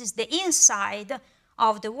this is the inside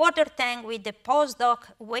of the water tank with the postdoc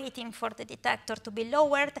waiting for the detector to be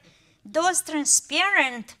lowered. Those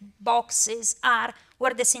transparent boxes are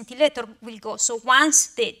where the scintillator will go. So once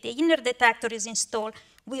the inner detector is installed,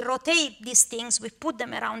 we rotate these things, we put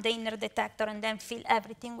them around the inner detector, and then fill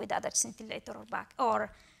everything with other scintillator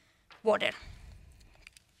or water.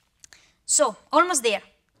 So, almost there.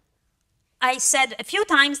 I said a few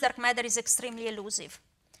times dark matter is extremely elusive.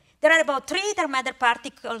 There are about 3 dark matter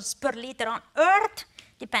particles per liter on Earth,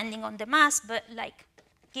 depending on the mass, but like,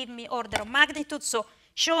 give me order of magnitude. So,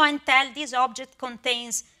 show and tell, this object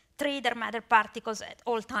contains 3 dark matter particles at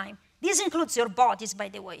all time. This includes your bodies, by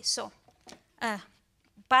the way. So, 3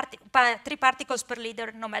 particles per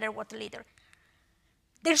liter, no matter what liter.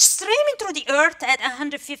 They're streaming through the Earth at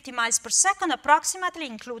 150 miles per second, approximately,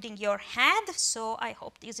 including your head. So I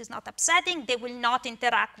hope this is not upsetting. They will not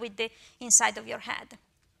interact with the inside of your head.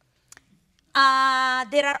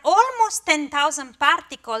 There are almost 10,000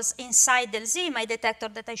 particles inside the LZ, my detector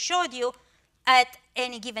that I showed you, at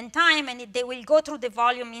any given time, and they will go through the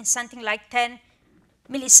volume in something like 10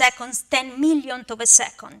 milliseconds, 10 millionth of a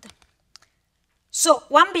second. So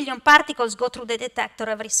 1 billion particles go through the detector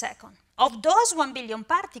every second. Of those 1 billion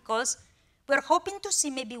particles, we're hoping to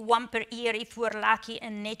see maybe 1 per year if we're lucky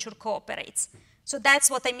and nature cooperates. So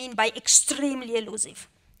that's what I mean by extremely elusive.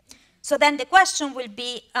 So then the question will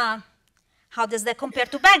be, how does that compare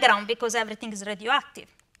to background? Because everything is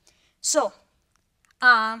radioactive. So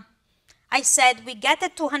I said we get a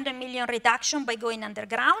 200 million reduction by going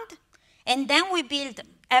underground, and then we build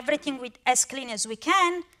everything with as clean as we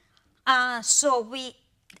can. So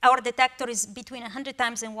our detector is between 100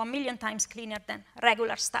 times and 1 million times cleaner than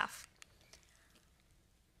regular stuff.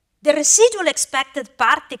 The residual expected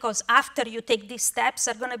particles after you take these steps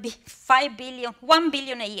are going to be 1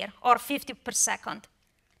 billion a year, or 50 per second.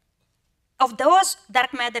 Of those,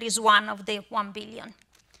 dark matter is one of the 1 billion.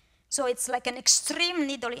 So it's like an extreme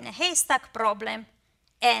needle in a haystack problem.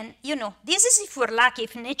 And this is if we're lucky,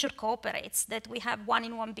 if nature cooperates, that we have 1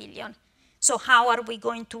 in 1 billion. So how are we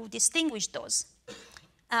going to distinguish those?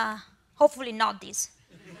 Hopefully not this,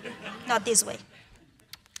 not this way.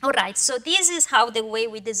 All right, so this is how the way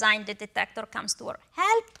we designed the detector comes to our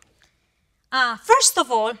help. First of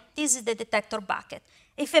all, this is the detector bucket.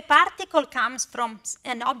 If a particle comes from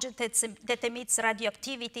an object that emits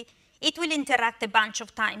radioactivity, it will interact a bunch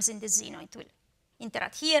of times in the xenon. It will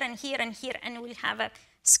interact here and here and here, and it will have a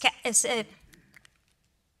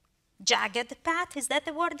jagged path. Is that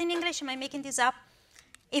the word in English? Am I making this up?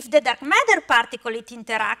 If the dark matter particle it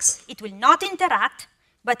interacts, it will not interact,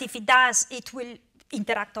 but if it does, it will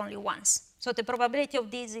interact only once. So the probability of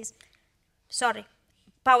this is,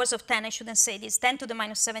 powers of 10, I shouldn't say this, 10 to the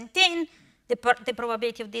minus 17. The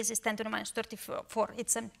probability of this is 10 to the minus 34.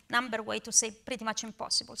 It's a number way to say pretty much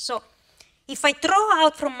impossible. So If I throw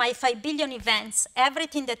out from my 5 billion events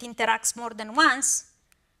everything that interacts more than once,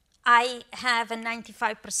 I have a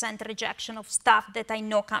 95% rejection of stuff that I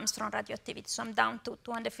know comes from radioactivity. So I'm down to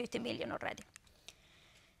 250 million already.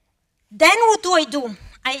 Then what do?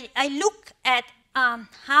 I look at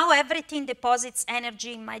how everything deposits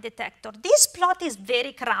energy in my detector. This plot is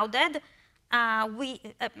very crowded.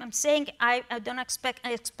 I'm saying I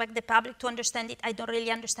expect the public to understand it. I don't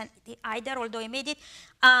really understand it either, although I made it.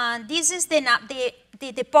 This is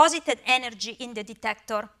the deposited energy in the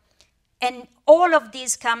detector. And all of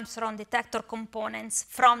this comes from detector components,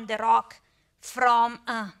 from the rock, from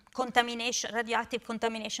contamination, radioactive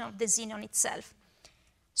contamination of the xenon itself.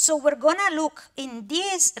 So we're going to look in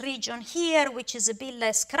this region here, which is a bit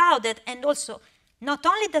less crowded, and also not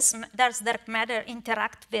only does dark matter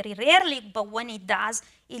interact very rarely, but when it does,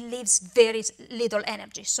 it leaves very little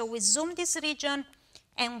energy. So we zoom this region,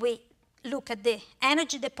 and we look at the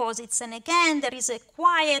energy deposits. And again, there is a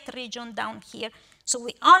quiet region down here. So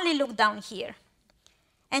we only look down here.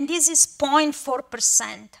 And this is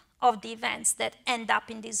 0.4% of the events that end up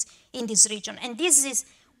in this region. And this is,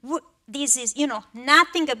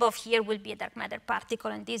 nothing above here will be a dark matter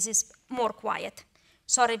particle, and this is more quiet.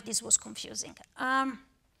 Sorry if this was confusing.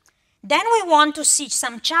 Then we want to see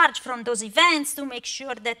some charge from those events to make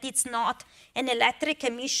sure that it's not an electric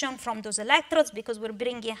emission from those electrodes, because we're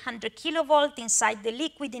bringing 100 kilovolt inside the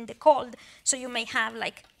liquid in the cold, so you may have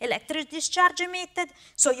like electric discharge emitted.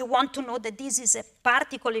 So you want to know that this is a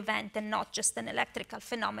particle event and not just an electrical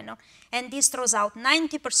phenomenon. And this throws out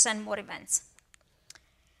 90% more events.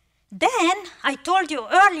 Then I told you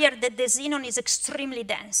earlier that the xenon is extremely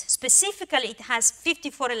dense. Specifically, it has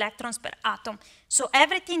 54 electrons per atom. So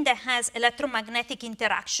everything that has electromagnetic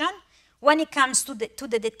interaction, when it comes to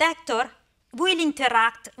the detector, will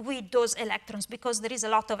interact with those electrons because there is a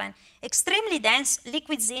lot of them. Extremely dense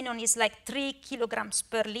liquid xenon is like 3 kilograms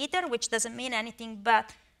per liter, which doesn't mean anything,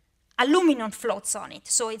 but aluminum floats on it.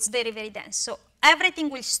 So it's very, very dense. So everything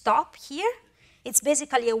will stop here. It's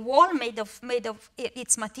basically a wall made of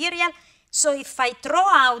its material. So if I throw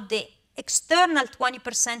out the external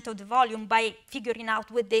 20% of the volume by figuring out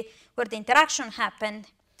where the interaction happened,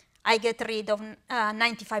 I get rid of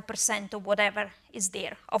 95% of whatever is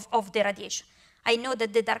there of the radiation. I know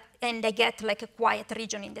that and I get like a quiet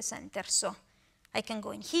region in the center. So I can go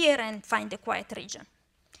in here and find the quiet region.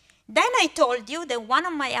 Then I told you that one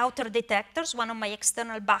of my outer detectors, one of my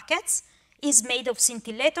external buckets, is made of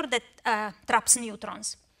scintillator that traps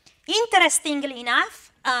neutrons. Interestingly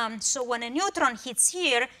enough, so when a neutron hits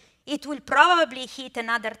here, it will probably hit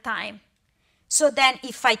another time. So then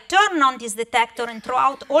if I turn on this detector and throw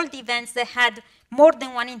out all the events that had more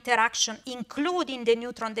than one interaction, including the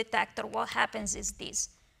neutron detector, what happens is this.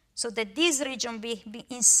 So that this region be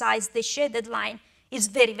inside the shaded line is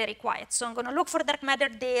very, very quiet. So I'm going to look for dark matter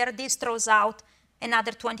there. This throws out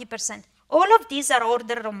another 20%. All of these are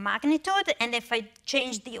order of magnitude, and if I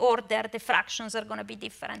change the order, the fractions are going to be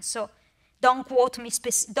different. So don't quote me,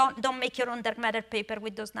 don't make your own dark matter paper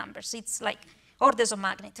with those numbers. It's like orders of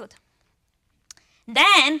magnitude.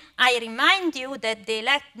 Then I remind you that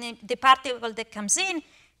the particle that comes in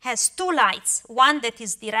has two lights, one that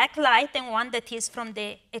is direct light and one that is from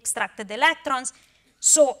the extracted electrons.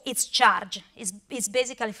 So its charge is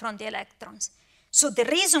basically from the electrons. So the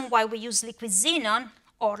reason why we use liquid xenon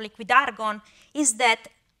or liquid argon is that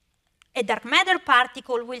a dark matter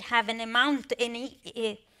particle will have an amount,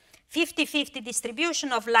 a 50-50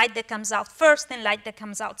 distribution of light that comes out first and light that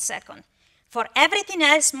comes out second. For everything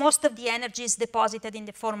else, most of the energy is deposited in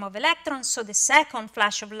the form of electrons, so the second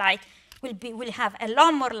flash of light will have a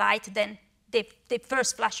lot more light than the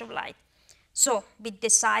first flash of light. So we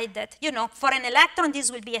decide that, for an electron,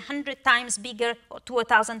 this will be 100 times bigger or to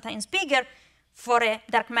 1,000 times bigger. For a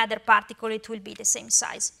dark matter particle, it will be the same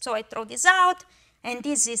size. So I throw this out, and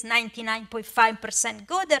this is 99.5%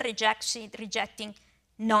 good at rejecting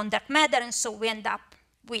non-dark matter, and so we end up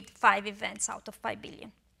with 5 events out of 5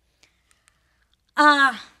 billion.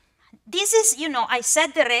 This is, I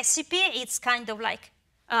said the recipe, it's kind of like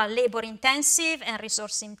labor-intensive and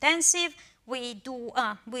resource-intensive. We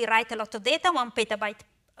write a lot of data, 1 petabyte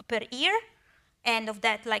per year, and of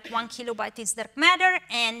that, like 1 kilobyte is dark matter,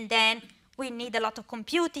 and then we need a lot of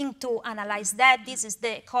computing to analyze that. This is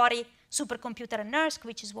the Cori supercomputer at NERSC,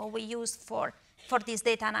 which is what we use for this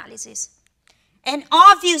data analysis. And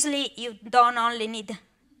obviously, you don't only need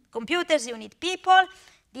computers, you need people.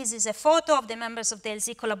 This is a photo of the members of the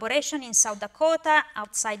LZ collaboration in South Dakota,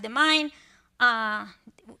 outside the mine.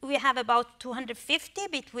 We have about 250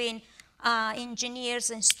 between engineers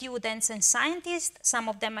and students and scientists. Some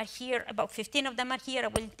of them are here, about 15 of them are here. I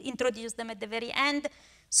will introduce them at the very end.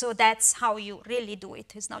 So that's how you really do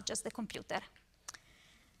it. It's not just the computer.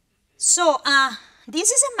 So this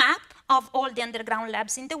is a map of all the underground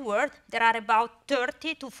labs in the world. There are about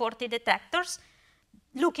 30 to 40 detectors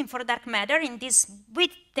looking for dark matter in this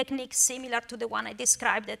with techniques similar to the one I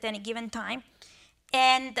described at any given time.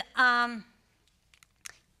 And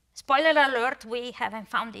spoiler alert, we haven't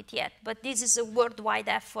found it yet, but this is a worldwide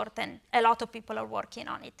effort and a lot of people are working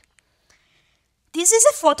on it. This is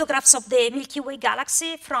a photographs of the Milky Way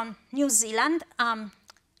galaxy from New Zealand.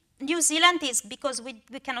 New Zealand is because we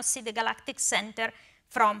cannot see the galactic center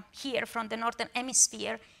from here, from the northern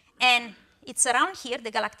hemisphere, and it's around here,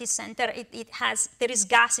 the galactic center, there is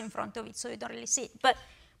gas in front of it, so you don't really see it. But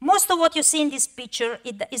most of what you see in this picture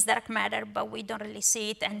is dark matter, but we don't really see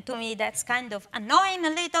it, and to me that's kind of annoying a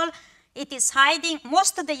little. It is hiding,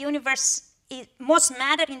 most of the universe, most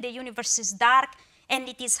matter in the universe is dark, and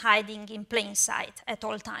it is hiding in plain sight at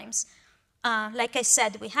all times. Like I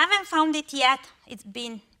said, we haven't found it yet. It's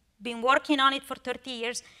been working on it for 30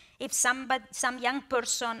 years. If some young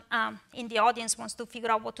person in the audience wants to figure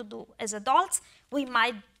out what to do as adults, we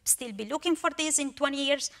might still be looking for this in 20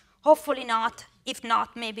 years. Hopefully not. If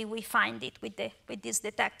not, maybe we find it with this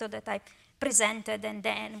detector that I presented, and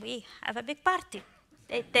then we have a big party.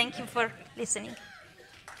 Thank you for listening.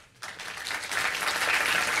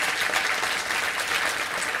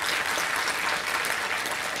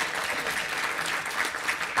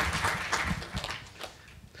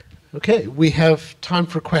 Okay, we have time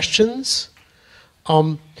for questions.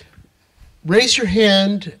 Raise your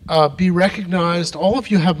hand, be recognized. All of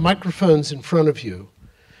you have microphones in front of you.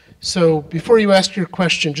 So before you ask your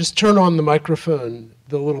question, just turn on the microphone,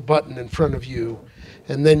 the little button in front of you,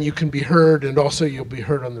 and then you can be heard, and also you'll be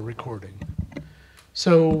heard on the recording.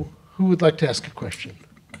 So who would like to ask a question?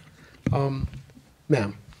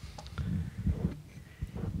 Ma'am.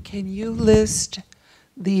 Can you list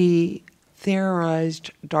the theorized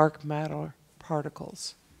dark matter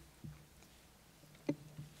particles?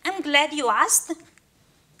 I'm glad you asked.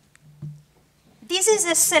 This is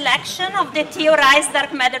a selection of the theorized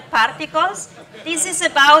dark matter particles. This is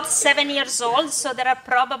about 7 years old, so there are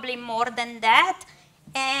probably more than that.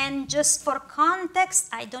 And just for context,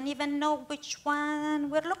 I don't even know which one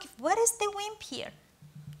we're looking for. Where is the WIMP here?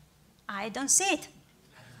 I don't see it.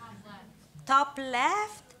 Top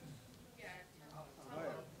left.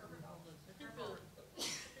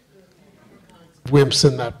 WIMPs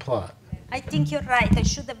in that plot. I think you're right. I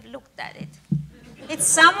should have looked at it. It's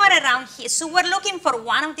somewhere around here. So we're looking for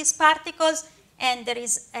one of these particles, and there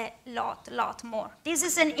is a lot more. This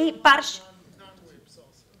is an partial.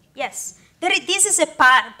 Yes. This is a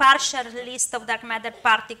partial list of dark matter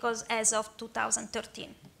particles as of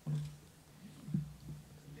 2013.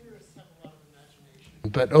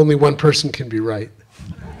 But only one person can be right.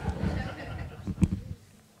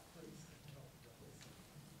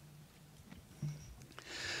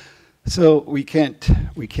 So we can't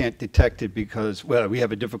detect it because, well, we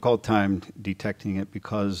have a difficult time detecting it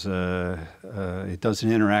because it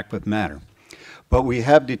doesn't interact with matter. But we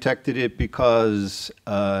have detected it because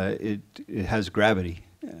it has gravity.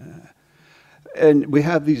 And we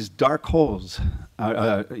have these dark holes,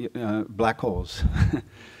 black holes,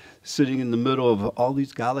 sitting in the middle of all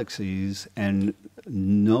these galaxies, and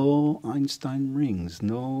no Einstein rings,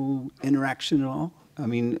 no interaction at all. I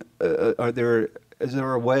mean, is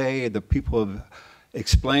there a way that people have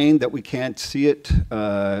explained that we can't see it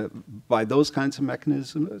by those kinds of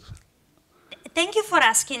mechanisms? Thank you for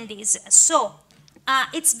asking this. So,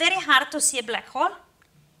 it's very hard to see a black hole.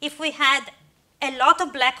 If we had a lot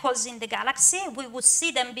of black holes in the galaxy, we would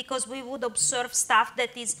see them because we would observe stuff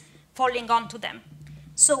that is falling onto them.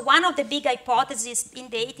 So one of the big hypotheses in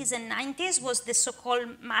the 80s and 90s was the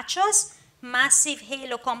so-called MACHOs, massive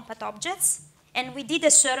halo compact objects. And we did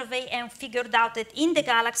a survey and figured out that in the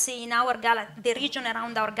galaxy, in the region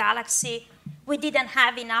around our galaxy, we didn't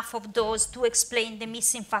have enough of those to explain the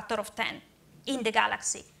missing factor of 10 in the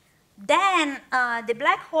galaxy. Then the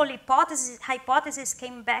black hole hypothesis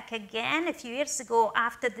came back again a few years ago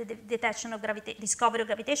after the discovery of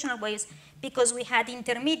gravitational waves, because we had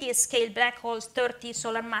intermediate scale black holes, 30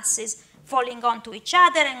 solar masses falling onto each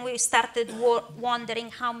other, and we started wondering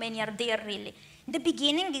how many are there really. In the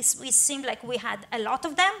beginning, it seemed like we had a lot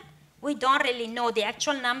of them. We don't really know the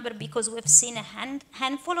actual number because we've seen a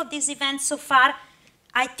handful of these events so far.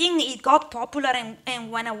 I think it got popular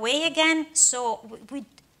and went away again. So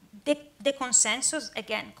the consensus,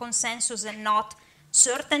 again, consensus and not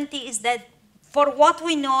certainty, is that for what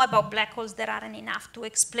we know about black holes, there aren't enough to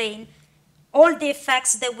explain all the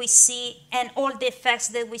effects that we see and all the effects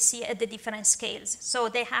that we see at the different scales. So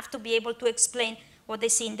they have to be able to explain what they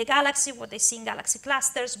see in the galaxy, what they see in galaxy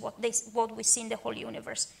clusters, what we see in the whole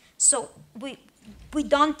universe. So we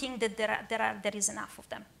don't think that there is enough of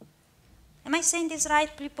them. Am I saying this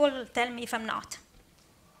right? People tell me if I'm not.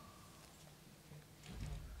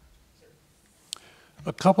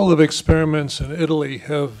 A couple of experiments in Italy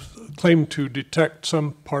have claimed to detect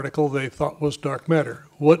some particle they thought was dark matter.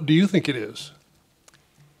 What do you think it is?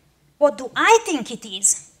 What do I think it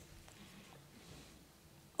is?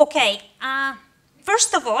 Okay,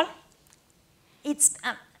 first of all, it's,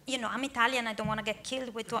 you know, I'm Italian, I don't want to get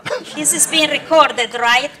killed with what, this is being recorded,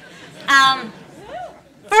 right?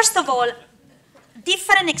 First of all,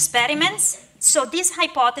 different experiments. So this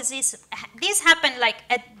hypothesis, this happened like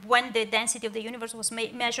when the density of the universe was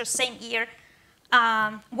measured same year.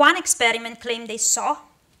 One experiment claimed they saw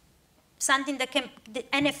something that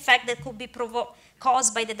an effect that could be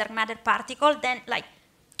caused by the dark matter particle. Then like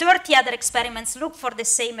 30 other experiments looked for the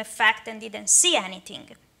same effect and didn't see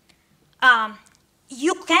anything.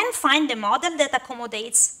 You can find a model that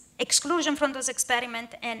accommodates exclusion from those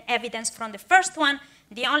experiments and evidence from the first one.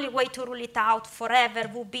 The only way to rule it out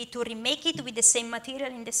forever would be to remake it with the same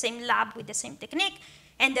material in the same lab with the same technique,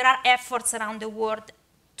 and there are efforts around the world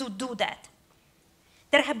to do that.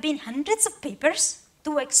 There have been hundreds of papers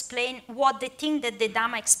to explain what they think that the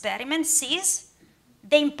Dama experiment sees.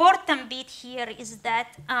 The important bit here is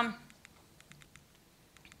that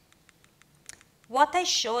what I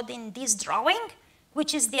showed in this drawing,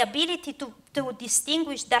 which is the ability to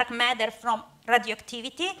distinguish dark matter from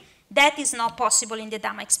radioactivity, that is not possible in the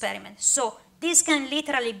Dama experiment. So this can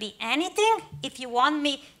literally be anything. If you want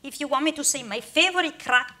me to say my favorite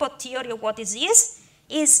crackpot theory of what this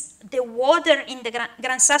is the water in the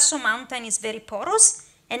Gran Sasso mountain is very porous,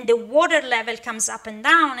 and the water level comes up and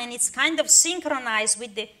down, and it's kind of synchronized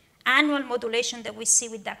with the annual modulation that we see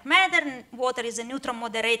with dark matter, and water is a neutron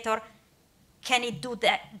moderator. Can it do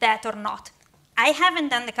that or not? I haven't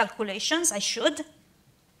done the calculations, I should.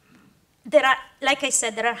 There are, like I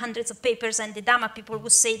said, there are hundreds of papers, and the Dama people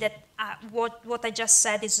would say that what I just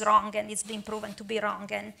said is wrong, and it's been proven to be wrong.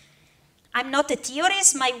 And I'm not a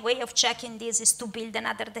theorist. My way of checking this is to build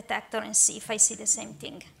another detector and see if I see the same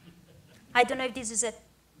thing. I don't know if this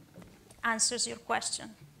answers your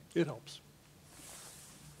question. It helps.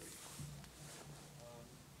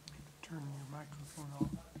 Turn your microphone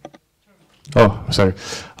on. Oh, sorry.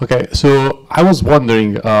 Okay, so I was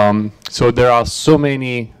wondering, so there are so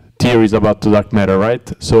many theories about the dark matter,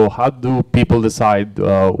 right? So how do people decide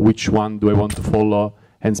which one do I want to follow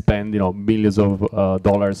and spend, millions of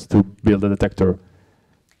dollars to build a detector?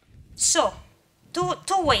 So, two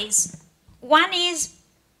ways. One is,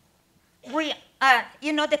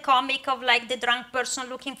 you know the comic of like the drunk person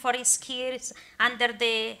looking for his keys under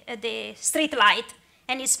the street light,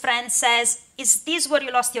 and his friend says, "Is this where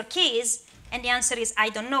you lost your keys?" And the answer is, "I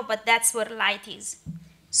don't know, but that's where light is."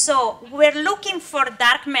 So we're looking for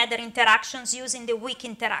dark matter interactions using the weak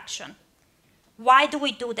interaction. Why do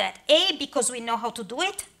we do that? A, because we know how to do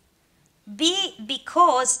it. B,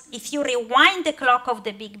 because if you rewind the clock of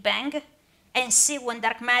the Big Bang and see when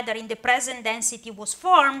dark matter in the present density was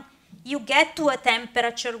formed, you get to a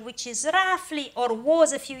temperature which is roughly, or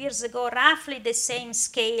was a few years ago, roughly the same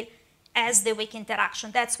scale as the weak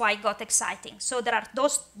interaction. That's why it got exciting. So there are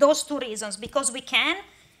those two reasons, because we can,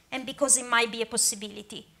 and because it might be a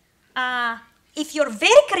possibility. If you're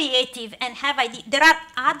very creative and have ideas, there are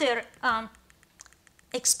other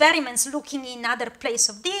experiments looking in other places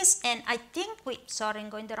of this, and I think sorry, I'm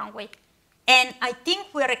going the wrong way. And I think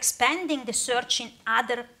we're expanding the search in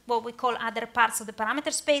what we call other parts of the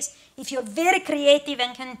parameter space. If you're very creative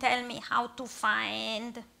and can tell me how to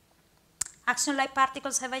find axion-like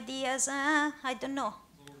particles, have ideas, I don't know.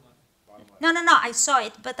 No, I saw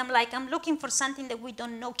it, but I'm looking for something that we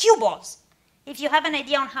don't know. Cue balls. If you have an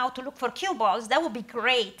idea on how to look for cue balls, that would be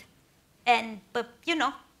great. But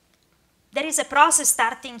there is a process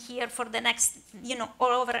starting here for the next,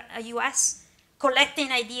 all over the US,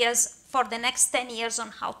 collecting ideas for the next 10 years on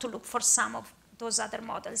how to look for some of those other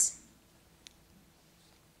models.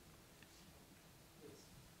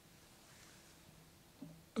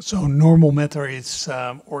 So normal matter is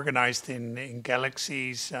organized in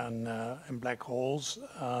galaxies and black holes.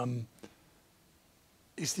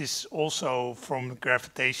 Is this also from the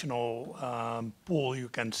gravitational pull you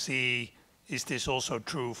can see, is this also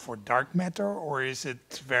true for dark matter, or is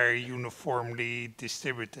it very uniformly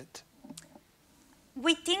distributed?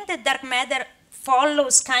 We think that dark matter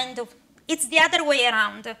follows it's the other way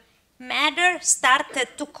around. Matter started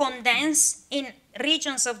to condense in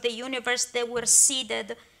regions of the universe that were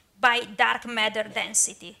seeded by dark matter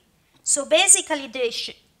density. So basically,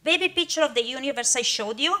 the baby picture of the universe I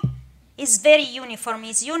showed you is very uniform.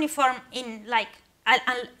 It's uniform in like,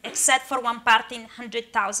 except for one part in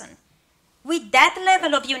 100,000. With that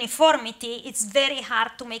level of uniformity, it's very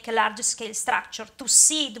hard to make a large-scale structure, to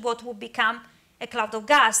seed what will become a cloud of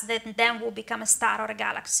gas that then will become a star or a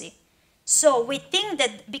galaxy. So we think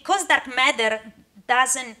that because dark matter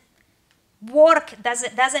doesn't work,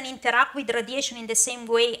 doesn't interact with radiation in the same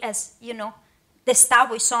way as, you know, the stuff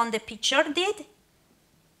we saw in the picture did,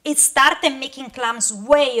 it started making clumps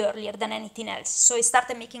way earlier than anything else. So it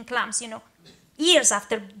started making clumps, you know, years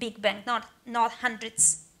after Big Bang, not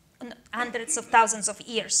hundreds of thousands of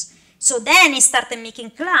years. So then it started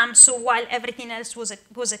making clumps, so while everything else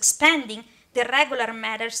was expanding, the regular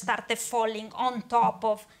matter started falling on top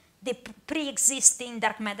of the pre-existing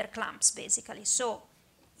dark matter clumps, basically. So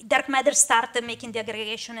dark matter started making the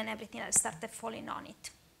aggregation and everything else started falling on it.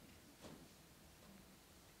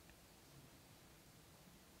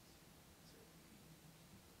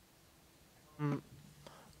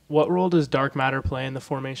 What role does dark matter play in the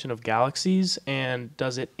formation of galaxies, and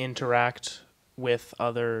does it interact with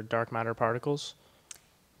other dark matter particles?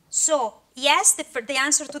 So yes, the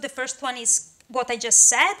answer to the first one is what I just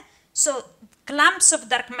said. So clumps of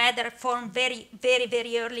dark matter form very, very,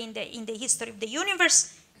 very early in the history of the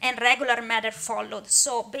universe, and regular matter followed.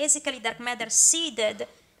 So basically dark matter seeded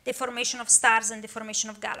the formation of stars and the formation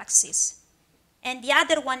of galaxies. And the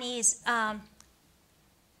other one is,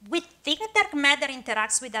 we think dark matter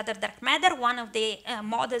interacts with other dark matter. One of the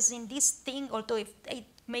models in this thing, although it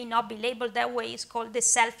may not be labeled that way, is called the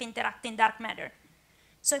self-interacting dark matter.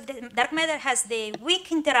 So if the dark matter has the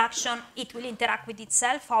weak interaction, it will interact with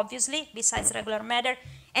itself, obviously, besides regular matter.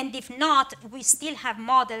 And if not, we still have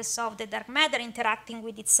models of the dark matter interacting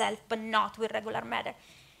with itself, but not with regular matter.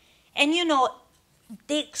 And you know,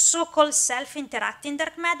 the so-called self-interacting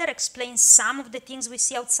dark matter explains some of the things we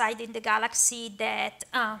see outside in the galaxy that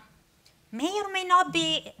may or may not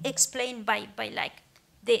be explained by like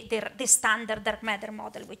the standard dark matter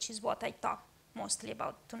model, which is what I talk mostly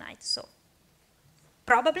about tonight. So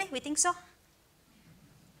probably, we think so.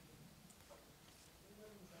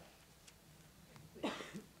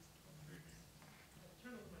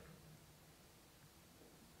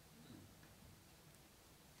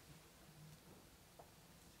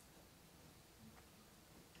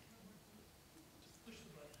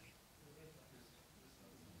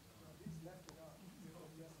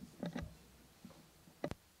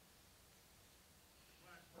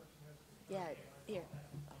 Yeah, here.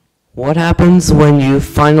 What happens when you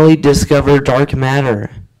finally discover dark matter?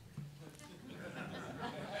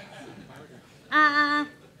 I'll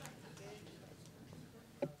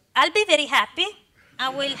be very happy. I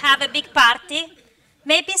will have a big party.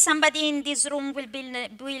 Maybe somebody in this room will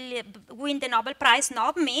win the Nobel Prize,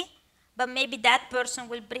 not me, but maybe that person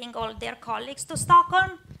will bring all their colleagues to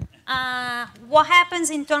Stockholm. What happens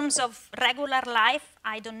in terms of regular life,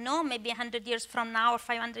 I don't know, maybe 100 years from now or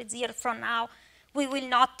 500 years from now, we will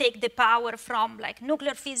not take the power from like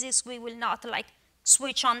nuclear physics, we will not like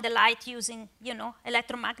switch on the light using, you know,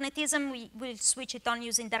 electromagnetism, we will switch it on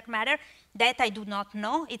using dark matter. That I do not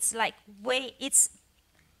know. It's like it's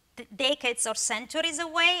decades or centuries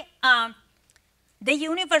away. The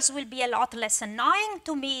universe will be a lot less annoying.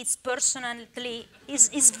 To me, it's personally,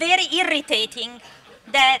 is very irritating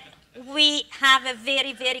that we have a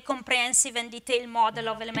very, very comprehensive and detailed model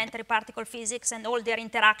of elementary particle physics and all their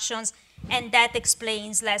interactions, and that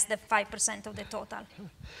explains less than 5% of the total.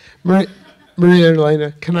 Maria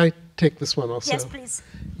Elena, can I take this one also? Yes, please.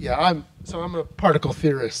 Yeah, I'm a particle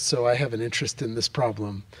theorist, so I have an interest in this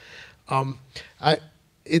problem.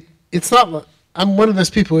 It's not. I'm one of those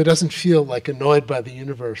people who doesn't feel like annoyed by the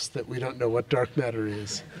universe that we don't know what dark matter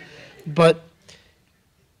is, but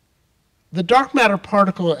the dark matter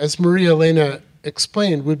particle, as Maria Elena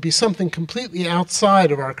explained, would be something completely outside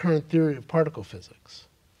of our current theory of particle physics.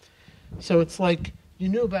 So it's like you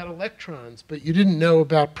knew about electrons, but you didn't know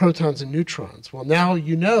about protons and neutrons. Well, now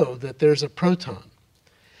you know that there's a proton.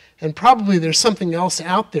 And probably there's something else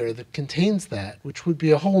out there that contains that, which would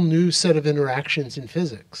be a whole new set of interactions in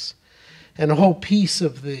physics, and a whole piece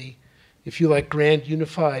of the, if you like, grand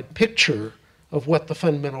unified picture of what the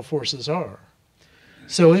fundamental forces are.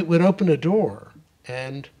 So it would open a door,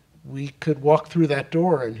 and we could walk through that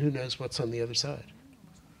door, and who knows what's on the other side.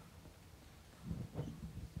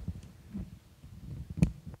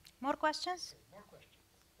 More questions? More questions.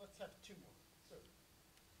 Let's have 2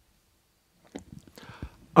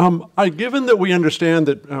 more. Given that we understand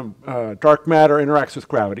that dark matter interacts with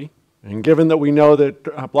gravity, and given that we know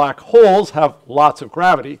that black holes have lots of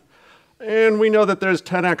gravity, and we know that there's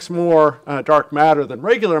 10x more dark matter than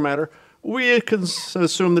regular matter, we can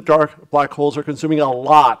assume that black holes are consuming a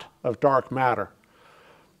lot of dark matter.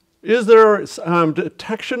 Is there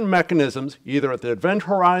detection mechanisms, either at the event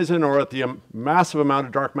horizon or at the massive amount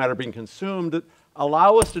of dark matter being consumed, that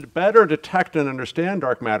allow us to better detect and understand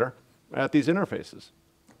dark matter at these interfaces?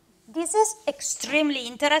 This is extremely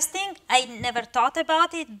interesting. I never thought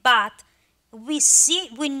about it, but we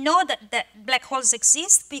know that black holes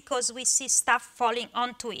exist because we see stuff falling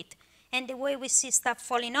onto it. And the way we see stuff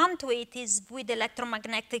falling onto it is with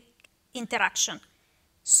electromagnetic interaction.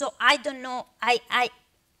 So I don't know,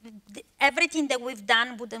 everything that we've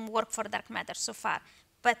done wouldn't work for dark matter so far.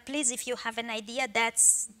 But please, if you have an idea, that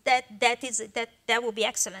would be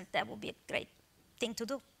excellent. That would be a great thing to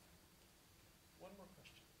do. One more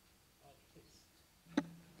question,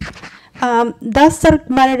 please. Does dark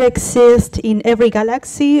matter exist in every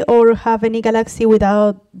galaxy, or have any galaxy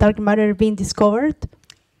without dark matter been discovered?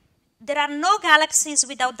 There are no galaxies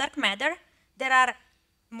without dark matter. There are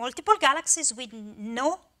multiple galaxies with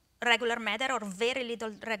no regular matter or very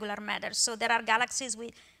little regular matter. So there are galaxies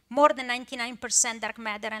with more than 99% dark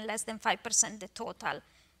matter and less than 5% the total.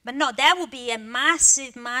 But no, that would be a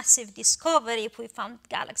massive, massive discovery if we found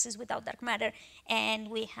galaxies without dark matter, and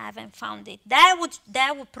we haven't found it. That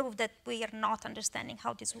would prove that we are not understanding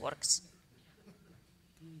how this works.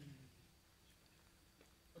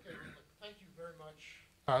 Okay, thank you very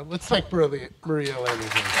much. Let's thank Maria Elena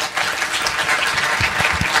here.